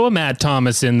to throw a Matt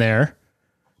Thomas in there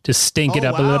to stink it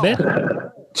up a little bit.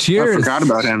 Cheers. I forgot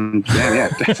about him. Yeah,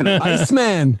 definitely.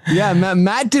 Iceman. Yeah,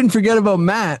 Matt didn't forget about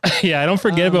Matt. Yeah, I don't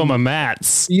forget about my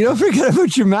Matts. You don't forget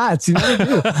about your Matts. You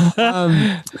never do.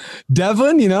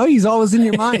 Devlin, you know, he's always in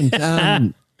your mind.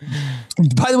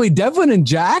 By the way, Devlin and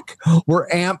Jack were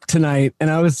amped tonight,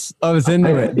 and I was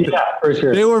into it. Yeah, for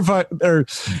sure. They were fun.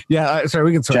 Sorry,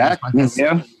 we can start. Jack,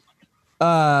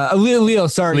 Leo,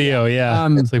 sorry. Leo, yeah.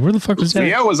 It's like, where the fuck was that?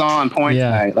 Leo was on point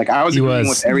tonight. Like, I was agreeing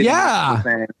with everything.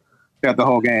 Yeah. throughout the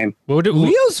whole game.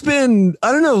 Leo's been,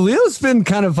 I don't know, Leo's been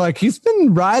kind of like, he's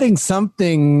been riding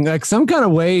something, like some kind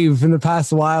of wave in the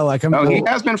past while. Like, he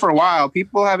has been for a while.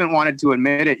 People haven't wanted to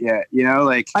admit it yet. You know,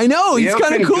 like I know he's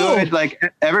kind of cool. Good, like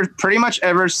pretty much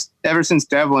ever since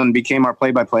Devlin became our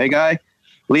play-by-play guy,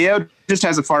 Leo just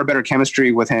has a far better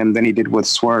chemistry with him than he did with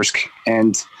Swersk,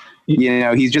 and you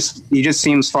know, he just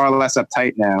seems far less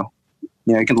uptight now.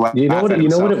 You know, he can laugh what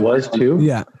it was too.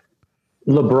 Yeah.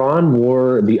 LeBron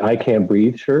wore the "I Can't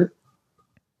Breathe" shirt,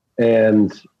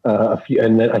 and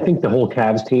and then I think the whole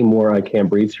Cavs team wore "I Can't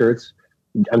Breathe" shirts.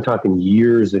 I'm talking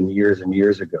years and years and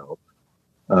years ago,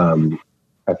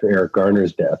 after Eric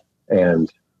Garner's death,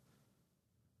 and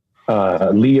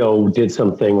Leo did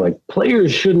something like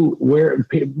players shouldn't wear.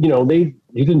 You know, he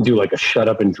didn't do like a "shut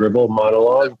up and dribble"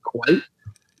 monologue quite,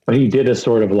 but he did a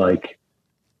sort of like,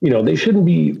 you know, they shouldn't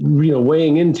be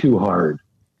weighing in too hard.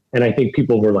 And I think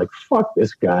people were like, fuck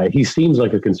this guy. He seems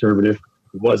like a conservative.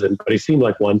 He wasn't, but he seemed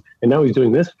like one. And now he's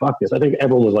doing this. Fuck this. I think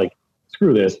everyone was like,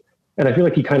 screw this. And I feel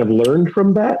like he kind of learned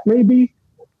from that maybe.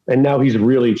 And now he's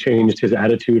really changed his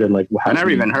attitude and like, I never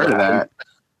even heard of that.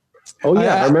 Oh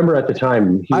yeah. I remember at the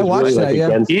time he was really like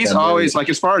against he's always like,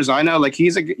 as far as I know, like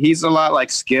he's a lot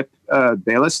like Skip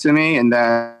Bayless to me, and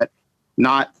that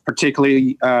not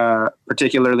particularly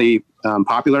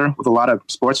popular with a lot of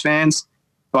sports fans.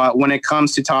 But when it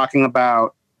comes to talking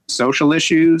about social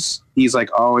issues, he's like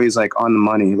always like on the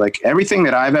money. Like everything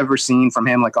that I've ever seen from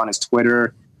him, like on his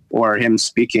Twitter or him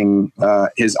speaking,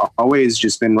 has always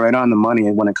just been right on the money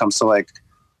when it comes to like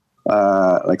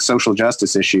social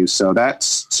justice issues. So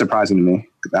that's surprising to me.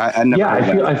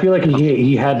 I feel like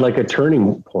he had like a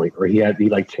turning point where he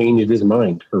like changed his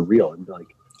mind for real, and like.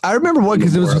 I remember what,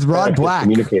 because it was with Rod Black.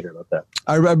 Communicator about that.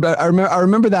 I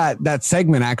remember that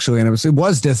segment actually, and it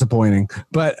was disappointing.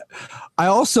 But I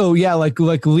also, like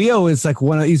Leo is like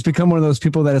he's become one of those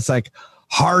people that it's like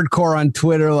hardcore on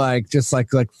Twitter, like just like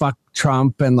fuck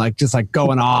Trump and like just like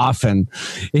going off, and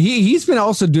he's been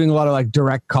also doing a lot of like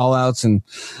direct call outs and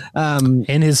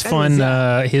his fun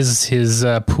his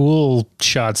pool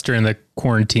shots during the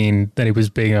quarantine that he was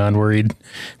big on, where he'd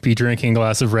be drinking a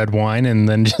glass of red wine and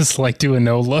then just like do a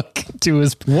no look to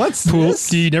his pool.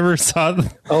 This? You never saw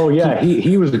Oh yeah,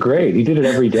 he was great. He did it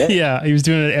every day. Yeah, he was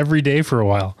doing it every day for a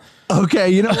while. Okay,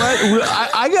 you know what?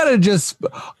 I gotta just.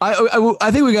 I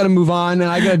think we gotta move on,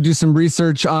 and I gotta do some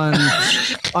research on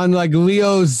like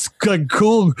Leo's like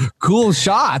cool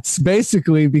shots,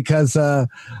 basically, because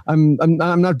I'm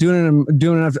not doing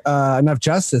enough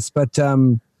justice. But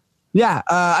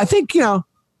I think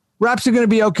Raps are gonna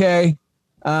be okay.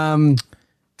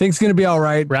 Things gonna be all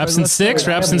right. Raps in 6,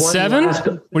 Raps in 7.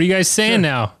 What are you guys saying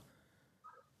now?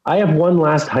 I have one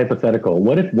last hypothetical.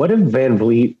 What if Van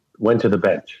Vliet went to the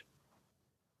bench?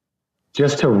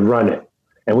 Just to run it,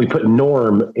 and we put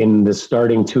Norm in the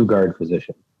starting 2-guard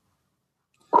position.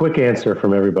 Quick answer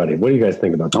from everybody. What do you guys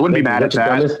think about that? I wouldn't be mad at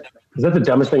that. Is that the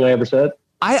dumbest thing I ever said?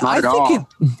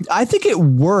 I think it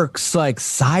works like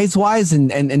size wise, and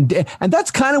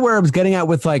that's kind of where I was getting at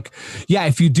with like,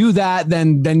 if you do that,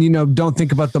 then don't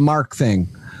think about the mark thing.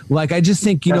 Like, I just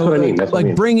think,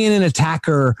 bring in an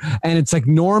attacker, and it's like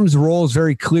Norm's role is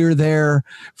very clear there.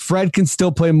 Fred can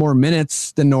still play more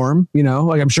minutes than Norm,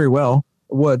 like I'm sure he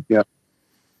would. Yeah.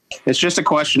 It's just a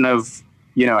question of,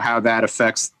 how that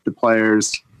affects the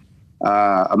players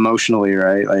emotionally,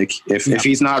 right? Like if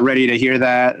he's not ready to hear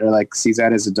that, or like sees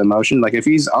that as a demotion, like if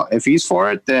he's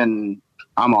for it, then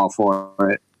I'm all for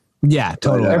it. Yeah,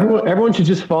 totally. Everyone should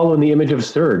just follow in the image of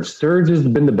Serge. Serge has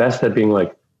been the best at being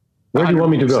like, where do you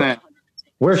want me to go?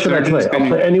 Where should I play? I'll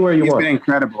play anywhere you want. He's been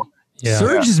incredible. Yeah.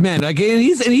 Serge is, man, like, and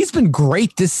he's been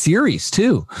great this series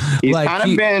too. He's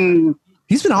been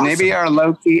awesome. Maybe our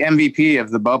low-key MVP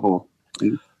of the bubble.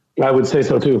 I would say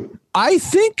so too. I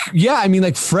think, I mean,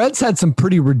 like Fred's had some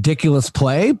pretty ridiculous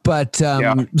play, but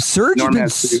Serge Norm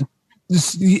has been.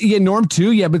 Norm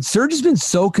too. But Serge has been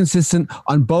so consistent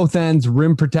on both ends,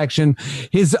 rim protection.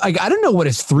 His, like, I don't know what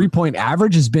his 3-point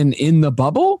average has been in the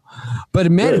bubble,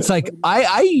 but man, it's like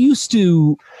I used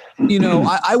to,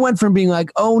 I went from being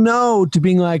like, oh no, to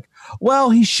being like, well,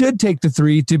 he should take the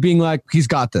 3, to being like, he's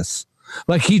got this.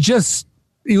 Like he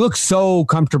looks so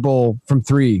comfortable from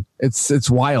 3. It's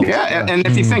wild. Yeah, and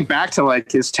if you think back to like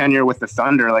his tenure with the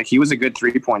Thunder, like he was a good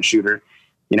 3-point shooter.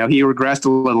 He regressed a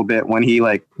little bit when he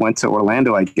like went to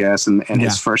Orlando, I guess, and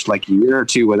his first like year or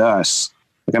two with us.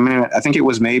 Like, I mean, I think it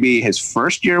was maybe his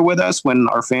first year with us when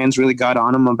our fans really got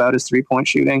on him about his 3-point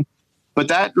shooting. But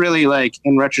that really, like,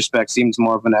 in retrospect, seems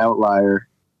more of an outlier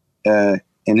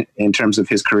in terms of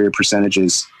his career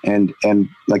percentages, and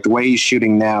like the way he's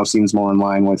shooting now seems more in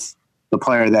line with the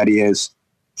player that he is.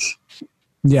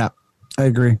 Yeah, I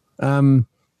agree.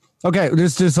 Okay,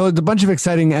 there's a bunch of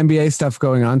exciting NBA stuff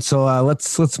going on, so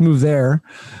let's move there.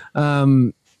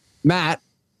 Matt,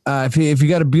 if you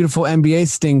got a beautiful NBA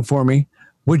sting for me,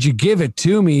 would you give it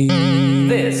to me?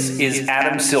 This is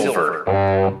Adam Silver.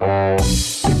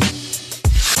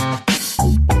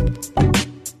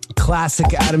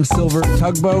 Classic Adam Silver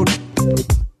tugboat.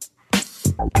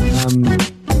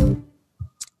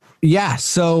 Yeah,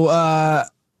 so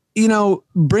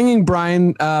bringing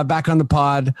Brian back on the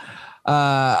pod.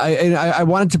 I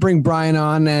wanted to bring Brian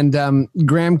on, and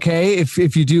Graham K,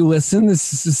 if you do listen, this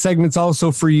segment's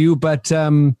also for you, but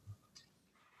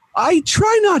I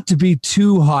try not to be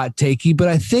too hot takey, but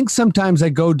I think sometimes I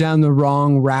go down the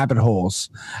wrong rabbit holes,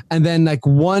 and then like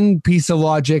one piece of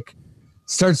logic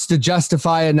starts to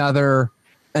justify another,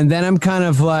 and then I'm kind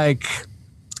of like,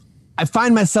 I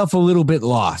find myself a little bit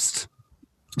lost.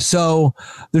 So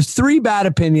there's 3 bad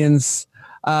opinions.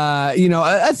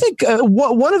 I think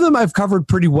one of them I've covered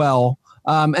pretty well,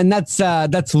 and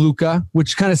that's Luka,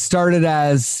 which kind of started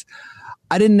as,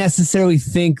 I didn't necessarily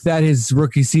think that his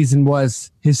rookie season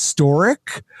was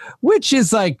historic, which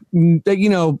is like,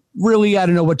 really, I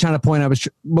don't know what kind of point I was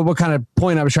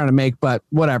trying to make, but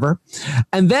whatever.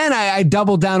 And then I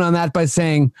doubled down on that by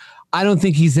saying, I don't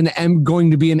think he's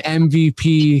going to be an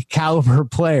MVP caliber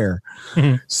player.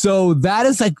 Mm-hmm. So that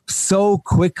is like so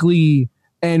quickly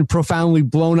and profoundly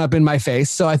blown up in my face.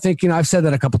 So I think, I've said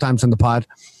that a couple times on the pod.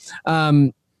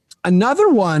 Another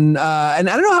one, and I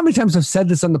don't know how many times I've said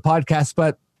this on the podcast,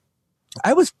 but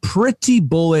I was pretty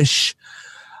bullish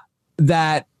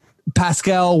that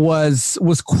Pascal was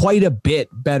quite a bit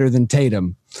better than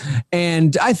Tatum.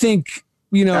 And I think,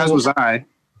 as was I.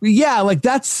 Yeah, like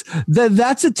that's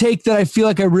a take that I feel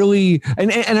like I really,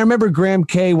 and I remember Graham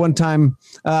K one time,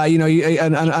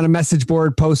 on a message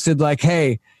board posted like,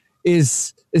 hey,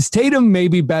 is Tatum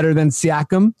maybe better than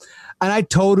Siakam? And I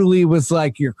totally was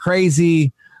like, you're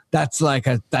crazy. That's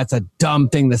a dumb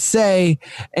thing to say.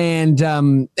 And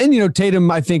Tatum,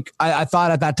 I think I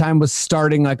thought at that time was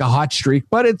starting like a hot streak,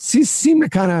 but he seemed to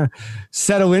kind of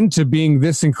settle into being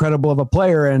this incredible of a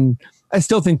player. And I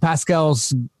still think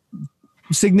Pascal's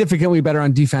significantly better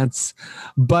on defense,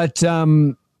 but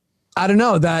I don't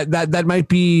know, that might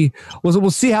be,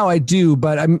 we'll see how I do,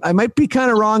 but I might be kind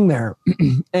of wrong there.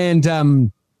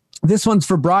 And this one's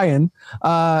for Brian,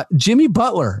 Jimmy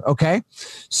Butler. Okay.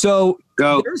 So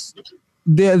GOAT.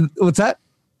 What's that?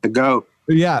 The GOAT.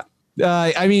 Yeah.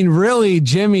 I mean, really,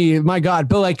 Jimmy, my God.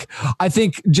 But like, I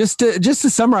think just to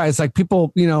summarize, like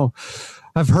people,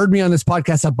 I've heard me on this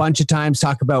podcast a bunch of times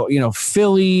talk about,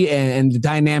 Philly and the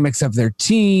dynamics of their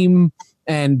team,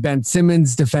 and Ben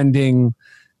Simmons defending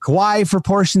Kawhi for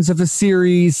portions of the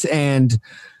series. And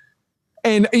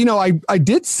I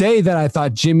did say that I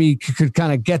thought Jimmy could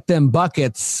kind of get them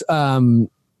buckets,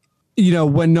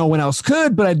 when no one else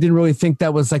could, but I didn't really think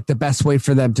that was like the best way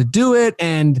for them to do it.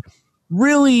 And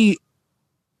really,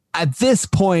 at this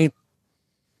point,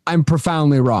 I'm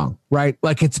profoundly wrong, right?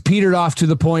 Like it's petered off to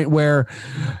the point where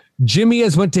Jimmy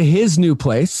has went to his new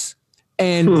place,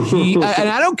 and and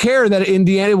I don't care that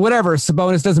Indiana, whatever,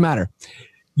 Sabonis, doesn't matter.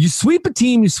 You sweep a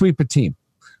team,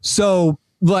 So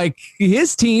like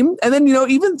his team, and then,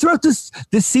 even throughout this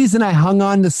season, I hung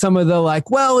on to some of the like,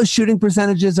 well, his shooting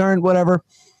percentages aren't whatever.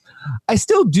 I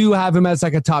still do have him as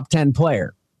like a top 10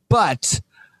 player, but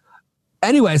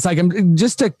anyways, like I'm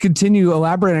just to continue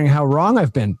elaborating how wrong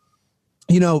I've been.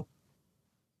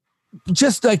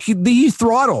 Just like he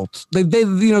throttled,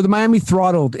 the Miami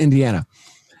throttled Indiana,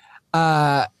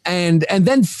 and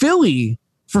then Philly.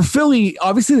 For Philly,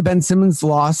 obviously the Ben Simmons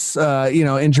loss,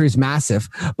 injury is massive,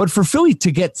 but for Philly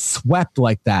to get swept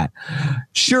like that,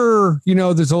 sure,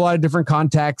 there's a lot of different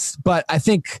contexts, but I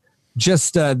think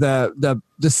just the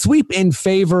sweep in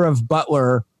favor of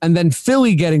Butler, and then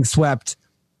Philly getting swept,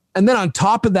 and then on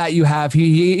top of that, you have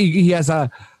he has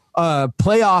a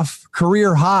playoff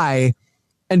career high,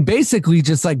 and basically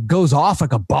just like goes off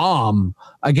like a bomb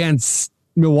against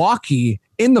Milwaukee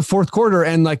in the fourth quarter.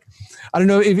 And like, I don't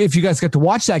know if you guys got to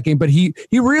watch that game, but he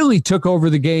really took over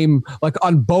the game like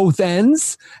on both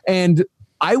ends. And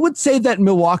I would say that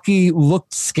Milwaukee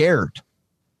looked scared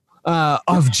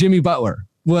of Jimmy Butler.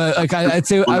 Well, like I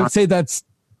would say that's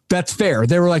fair.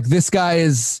 They were like, this guy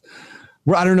is,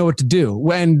 I don't know what to do.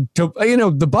 When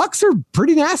the Bucks are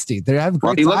pretty nasty. They have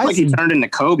great. He looked like he turned into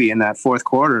Kobe in that fourth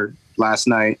quarter last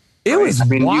night. It was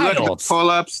wild. You look at the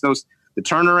pull-ups, the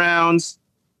turnarounds.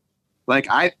 Like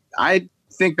I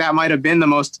think that might have been the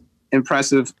most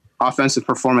impressive offensive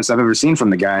performance I've ever seen from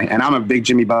the guy. And I'm a big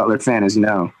Jimmy Butler fan, as you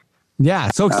know. Yeah.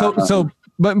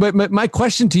 But my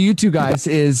question to you two guys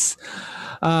is,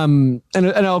 and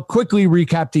I'll quickly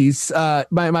recap these.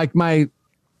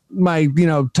 my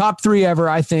top 3 ever,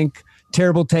 I think,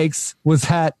 terrible takes was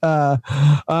that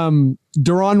Deron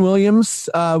Williams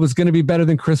was going to be better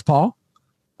than Chris Paul.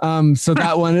 So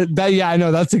that one, I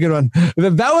know that's a good one.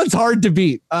 That one's hard to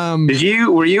beat.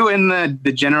 Were you in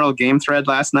the general game thread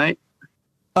last night?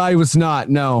 I was not,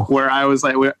 no. Where I was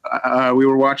like, we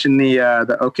were watching the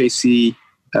OKC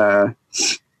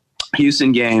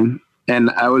Houston game, and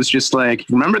I was just like,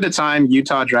 remember the time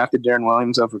Utah drafted Deron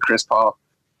Williams over Chris Paul?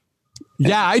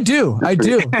 Yeah, I do. And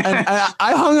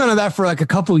I hung on to that for like a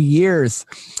couple years.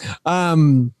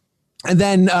 And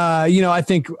then, I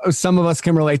think some of us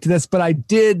can relate to this, but I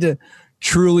did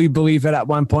truly believe it at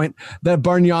one point that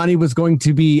Bargnani was going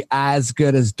to be as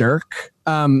good as Dirk.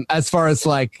 As far as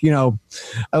like,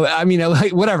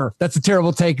 whatever. That's a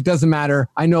terrible take. It doesn't matter.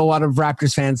 I know a lot of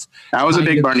Raptors fans. I was a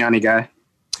big Bargnani guy.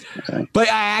 Okay. But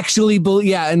I actually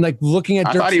believe, and like looking at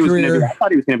Dirk's career. I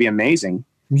thought he was going to be amazing.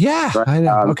 Yeah. But, I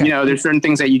know. Okay. There's certain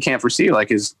things that you can't foresee, like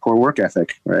his poor work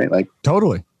ethic, right? Like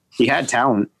totally. He had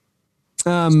talent.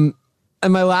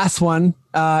 And my last one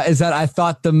is that I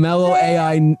thought the Melo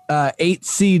AI 8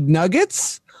 seed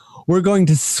Nuggets were going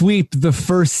to sweep the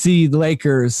first seed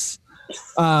Lakers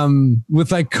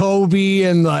with like Kobe,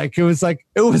 and like it was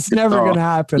never going to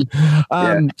happen.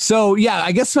 So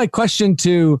I guess my question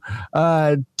to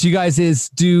you guys is,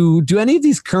 do any of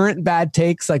these current bad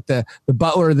takes, like the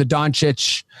Butler, the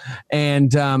Doncic,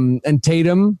 and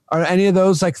Tatum, are any of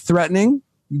those like threatening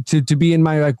to be in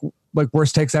my like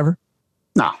worst takes ever?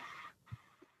 No.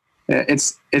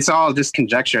 It's all just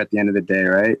conjecture at the end of the day,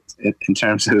 right? In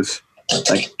terms of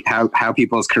like how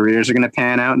people's careers are going to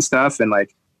pan out and stuff. And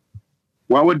like,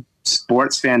 what would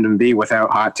sports fandom be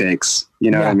without hot takes?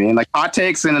 You know what I mean? Like, hot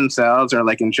takes in themselves are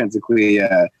like intrinsically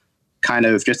kind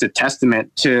of just a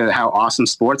testament to how awesome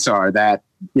sports are, that,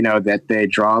 that they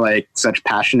draw like such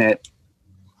passionate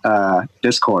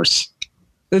discourse.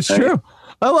 It's true.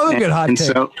 I love a good hot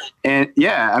take.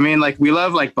 Like, we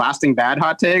love like blasting bad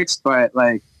hot takes, but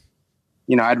like,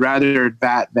 I'd rather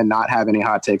that than not have any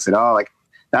hot takes at all. Like,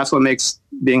 that's what makes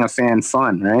being a fan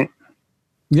fun, right?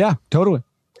 Yeah, totally.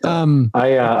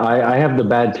 I have the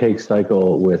bad take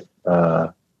cycle with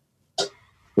Dame.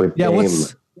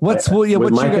 What's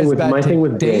my thing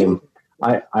with Dame?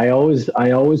 I always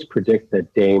predict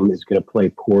that Dame is going to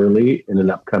play poorly in an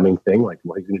upcoming thing. Like,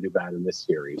 well, he's going to do bad in this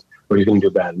series, or he's going to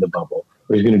do bad in the bubble,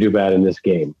 or he's going to do bad in this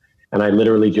game. And I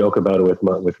literally joke about it with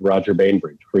Roger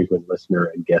Bainbridge, frequent listener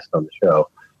and guest on the show.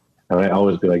 And I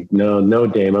always be like, no,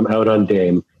 Dame, I'm out on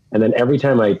Dame. And then every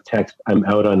time I text, I'm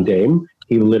out on Dame,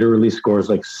 he literally scores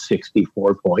like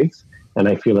 64 points. And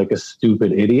I feel like a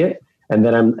stupid idiot. And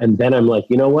then I'm like,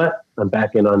 you know what? I'm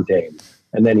back in on Dame.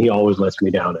 And then he always lets me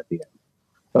down at the end.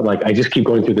 But like, I just keep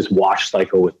going through this wash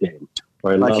cycle with Dame.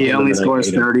 Like, he only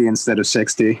scores 30 instead of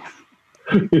 60.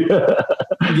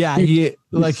 Yeah, he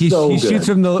shoots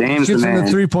from the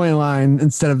 3-point line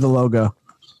instead of the logo.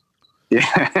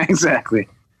 Yeah, exactly.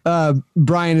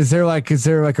 Brian, is there like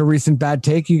a recent bad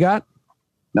take you got?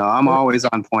 No, I'm always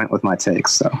on point with my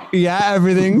takes. So yeah,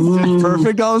 everything's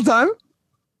perfect all the time.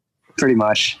 Pretty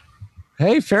much.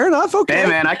 Hey, fair enough. Okay. Hey,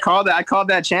 man, I called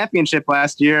that championship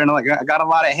last year, and I got a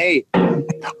lot of hate.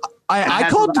 I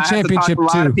called the championship too. A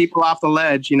lot of people off the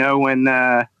ledge, when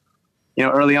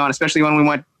early on, especially when we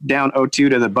went down 0-2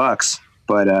 to the Bucks.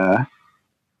 But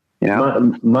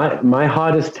my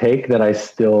hottest take that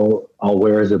I'll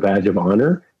wear as a badge of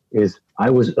honor is I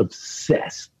was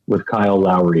obsessed with Kyle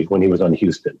Lowry when he was on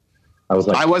Houston. I was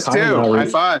like, I was too. Lowry, high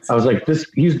five. I was like,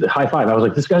 he's the high five. I was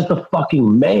like, this guy's the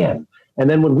fucking man. And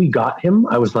then when we got him,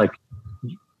 I was like,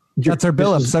 that's our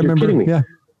Billups. I remember. Kidding me. Yeah.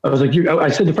 I was like, I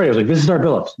said to Freddie, I was like, this is our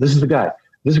Billups. This is the guy.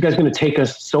 This guy's going to take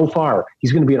us so far.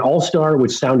 He's going to be an all-star,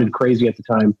 which sounded crazy at the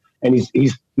time. And he's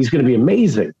going to be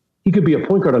amazing. He could be a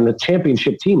point guard on the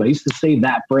championship team. I used to say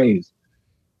that phrase.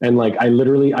 And like, I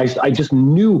just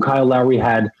knew Kyle Lowry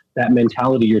had that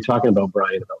mentality you're talking about,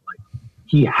 Brian, about like,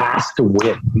 he has to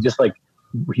win.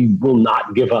 He will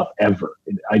not give up ever.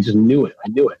 I just knew it. I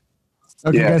knew it.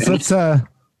 Okay, guys, let's oh,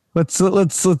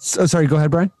 sorry, go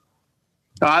ahead, Brian.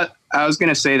 I was going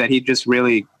to say that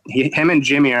him and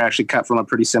Jimmy are actually cut from a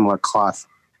pretty similar cloth.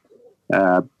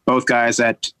 Both guys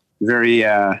that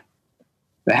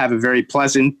have a very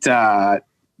pleasant vibe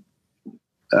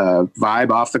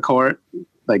off the court,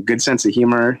 like good sense of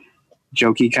humor,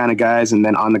 jokey kind of guys. And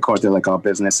then on the court, they're like all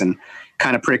business and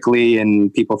kind of prickly,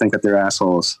 and people think that they're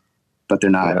assholes, but they're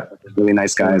not. Yeah. They're really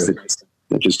nice guys that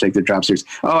just take their job serious.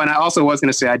 Oh, and I also was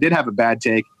going to say, I did have a bad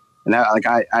take, and that, like,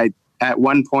 I at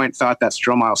one point thought that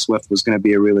Stromile Swift was going to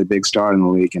be a really big star in the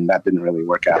league, and that didn't really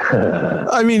work out.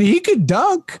 I mean, he could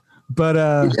dunk, but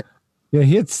Yeah,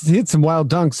 he hit some wild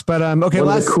dunks. But okay,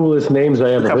 one of the coolest names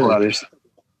I ever A couple heard. others.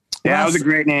 Yeah, that was a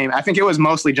great name. I think it was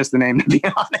mostly just the name, to be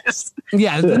honest.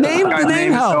 Yeah, the name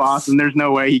Is helps. so awesome. There's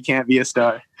no way he can't be a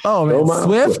star. Oh man, Stromile.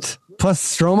 Swift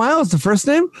plus Stromile is the first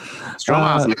name.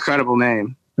 Stromile's an incredible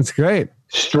name. That's great.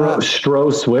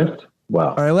 Stro Swift.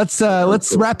 Wow. All right, let's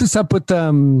wrap this up with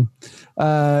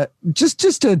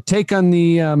just to take on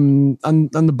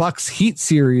the Bucks Heat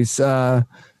series.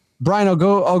 Brian, I'll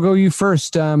go you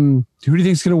first. Who do you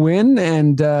think's going to win?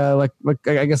 And I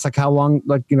guess how long?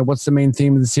 What's the main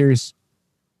theme of the series?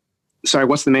 Sorry,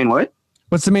 what's the main what?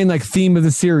 What's the main theme of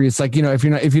the series? If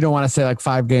you don't want to say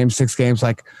 5 games, 6 games,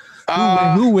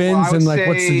 who wins and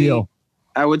what's the deal?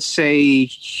 I would say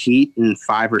Heat in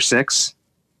 5 or 6.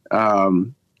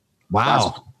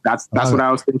 Wow, that's what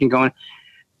I was thinking going.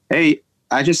 Hey,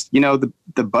 I just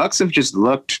the Bucks have just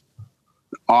looked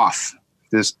off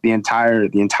the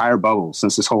entire bubble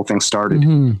since this whole thing started.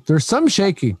 Mm-hmm. There's some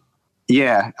shaky.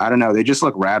 Yeah, I don't know. They just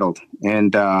look rattled.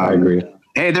 And I agree.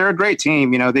 Hey, they're a great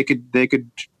team. They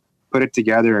could put it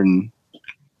together and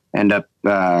end up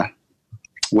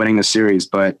winning the series.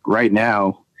 But right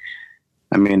now,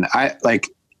 I mean,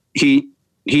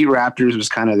 Heat Raptors was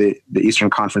kind of the Eastern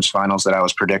Conference Finals that I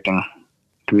was predicting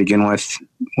to begin with.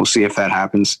 We'll see if that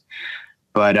happens.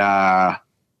 But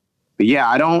yeah,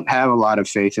 I don't have a lot of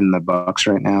faith in the Bucks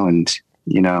right now, and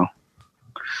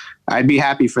I'd be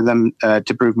happy for them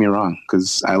to prove me wrong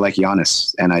because I like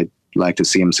Giannis and I'd like to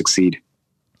see him succeed.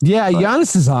 Yeah,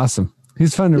 Giannis is awesome.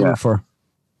 He's fun to root for.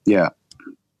 Yeah.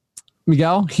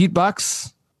 Miguel, Heat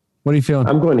Bucks. What are you feeling?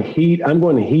 I'm going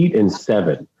Heat in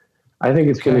 7. I think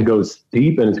it's going to go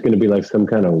deep and it's going to be some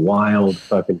kind of wild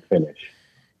fucking finish.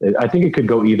 I think it could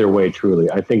go either way, truly.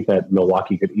 I think that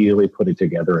Milwaukee could easily put it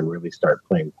together and really start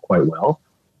playing quite well.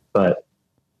 But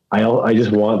I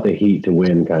just want the Heat to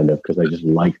win because I just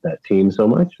like that team so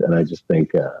much. And I just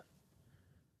think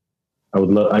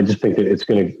I just think that it's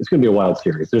going to be a wild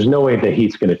series. There's no way the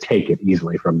Heat's going to take it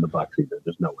easily from the Bucks either.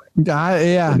 There's no way. Yeah. It's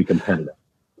going to be competitive.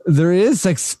 There is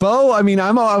Spo. I mean,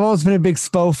 I've always been a big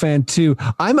Spo fan too.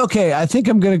 I'm okay. I think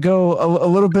I'm going to go a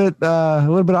little bit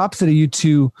opposite of you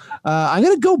two. I'm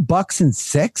going to go Bucks in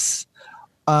 6,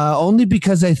 only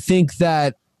because I think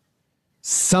that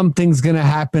something's going to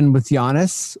happen with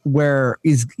Giannis where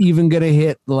he's even going to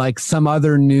hit some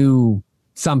other new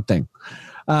something,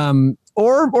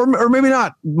 or maybe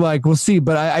not. We'll see.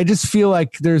 But I just feel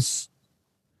like there's.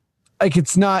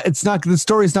 It's not the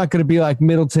story's not going to be like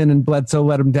Middleton and Bledsoe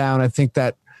let him down. I think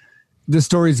that the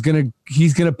story's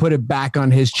he's going to put it back on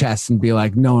his chest and be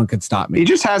like, no one can stop me. He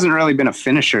just hasn't really been a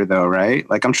finisher though, right?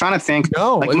 I'm trying to think.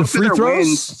 No, most free of their throws,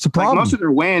 wins, it's a problem. most of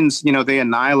their wins, they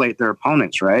annihilate their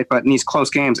opponents, right? But in these close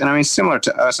games, and I mean, similar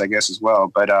to us, I guess, as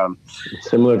well. But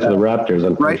similar to the Raptors,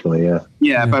 unfortunately, right?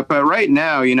 Yeah. But right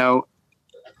now,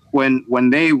 when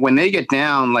they get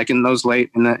down, in those late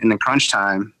in the crunch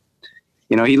time.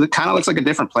 He kind of looks like a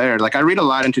different player. I read a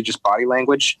lot into just body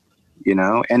language,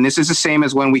 and this is the same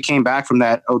as when we came back from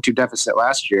that 0-2 deficit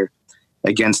last year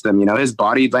against them. His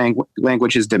body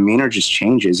language, his demeanor just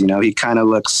changes. He kind of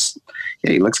looks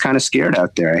kind of scared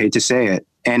out there. I hate to say it.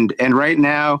 And right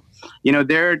now,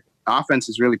 their offense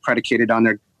is really predicated on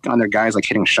their guys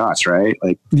hitting shots, right?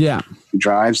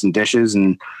 Drives and dishes.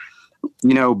 And,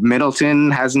 Middleton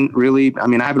hasn't really, I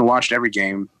haven't watched every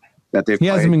game that they've played.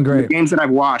 Hasn't been great. The games that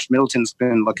I've watched, Middleton's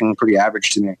been looking pretty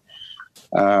average to me.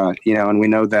 And we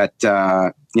know that,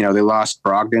 they lost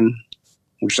Brogdon,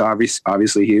 which is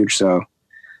obviously huge. So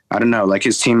I don't know,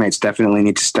 his teammates definitely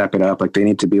need to step it up. They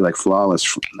need to be flawless,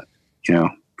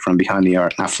 from behind the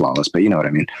arc, not flawless, but you know what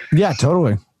I mean? Yeah,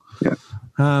 totally. Yeah.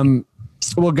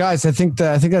 Well, guys, I think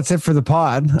that's it for the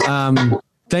pod.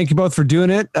 Thank you both for doing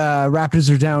it. Raptors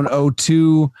are down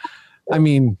 0-2. I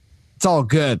mean, it's all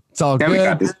good. It's all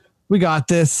good. We got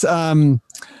this.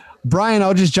 Brian,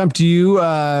 I'll just jump to you.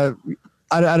 I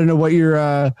don't know what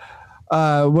you're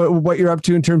what you're up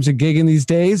to in terms of gigging these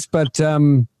days, but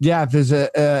if there's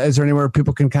is there anywhere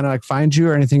people can kind of find you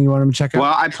or anything you want them to check out?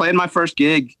 Well, I played my first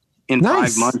gig in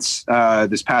 5 months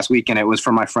this past weekend. It was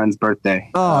for my friend's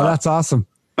birthday. Oh, that's awesome.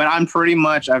 But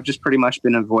I've just pretty much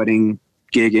been avoiding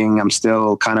gigging. I'm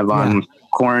still kind of on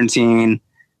quarantine.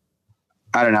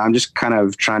 I don't know. I'm just kind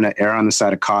of trying to err on the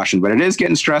side of caution, but it is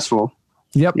getting stressful.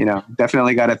 Yep.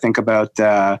 Definitely got to think about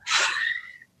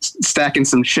stacking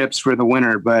some chips for the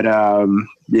winter. But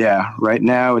right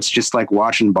now it's just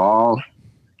watching ball.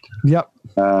 Yep.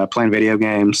 Playing video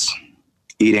games,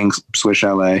 eating Swiss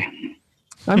LA.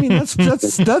 I mean, that's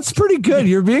pretty good.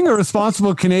 You're being a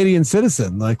responsible Canadian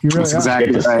citizen. You really that's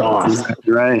exactly Get the right. sauce.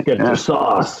 Exactly right. Get the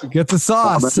sauce. Get the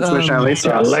sauce. Swiss LA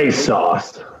sauce. LA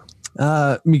sauce.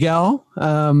 Miguel,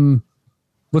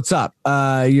 What's up?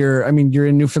 You're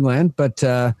in Newfoundland, but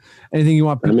anything you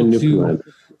want people to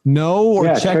know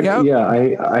or check out? Yeah,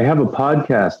 I have a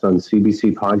podcast on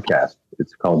CBC Podcast.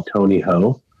 It's called Tony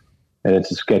Ho, and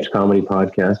it's a sketch comedy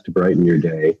podcast to brighten your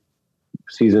day.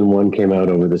 Season 1 came out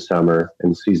over the summer,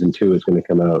 and season 2 is going to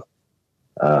come out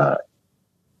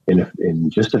in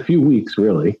just a few weeks,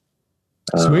 really.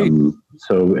 Sweet.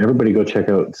 So everybody go check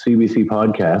out CBC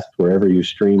Podcast wherever you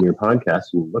stream your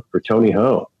podcasts and look for Tony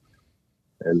Ho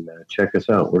and check us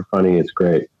out. We're funny. It's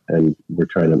great. And we're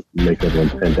trying to make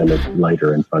everyone's pandemic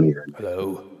lighter and funnier.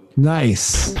 Hello.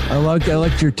 Nice. I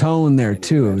liked your tone there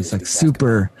too. It was like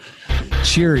super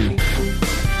cheery.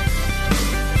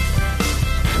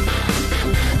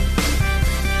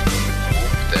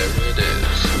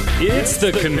 It's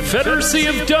the Confederacy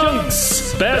of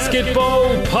Dunks Basketball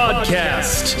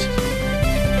Podcast.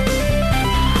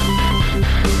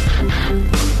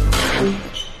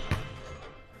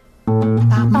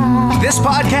 This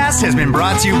podcast has been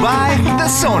brought to you by the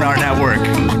Sonar Network.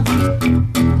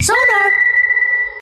 Sonar!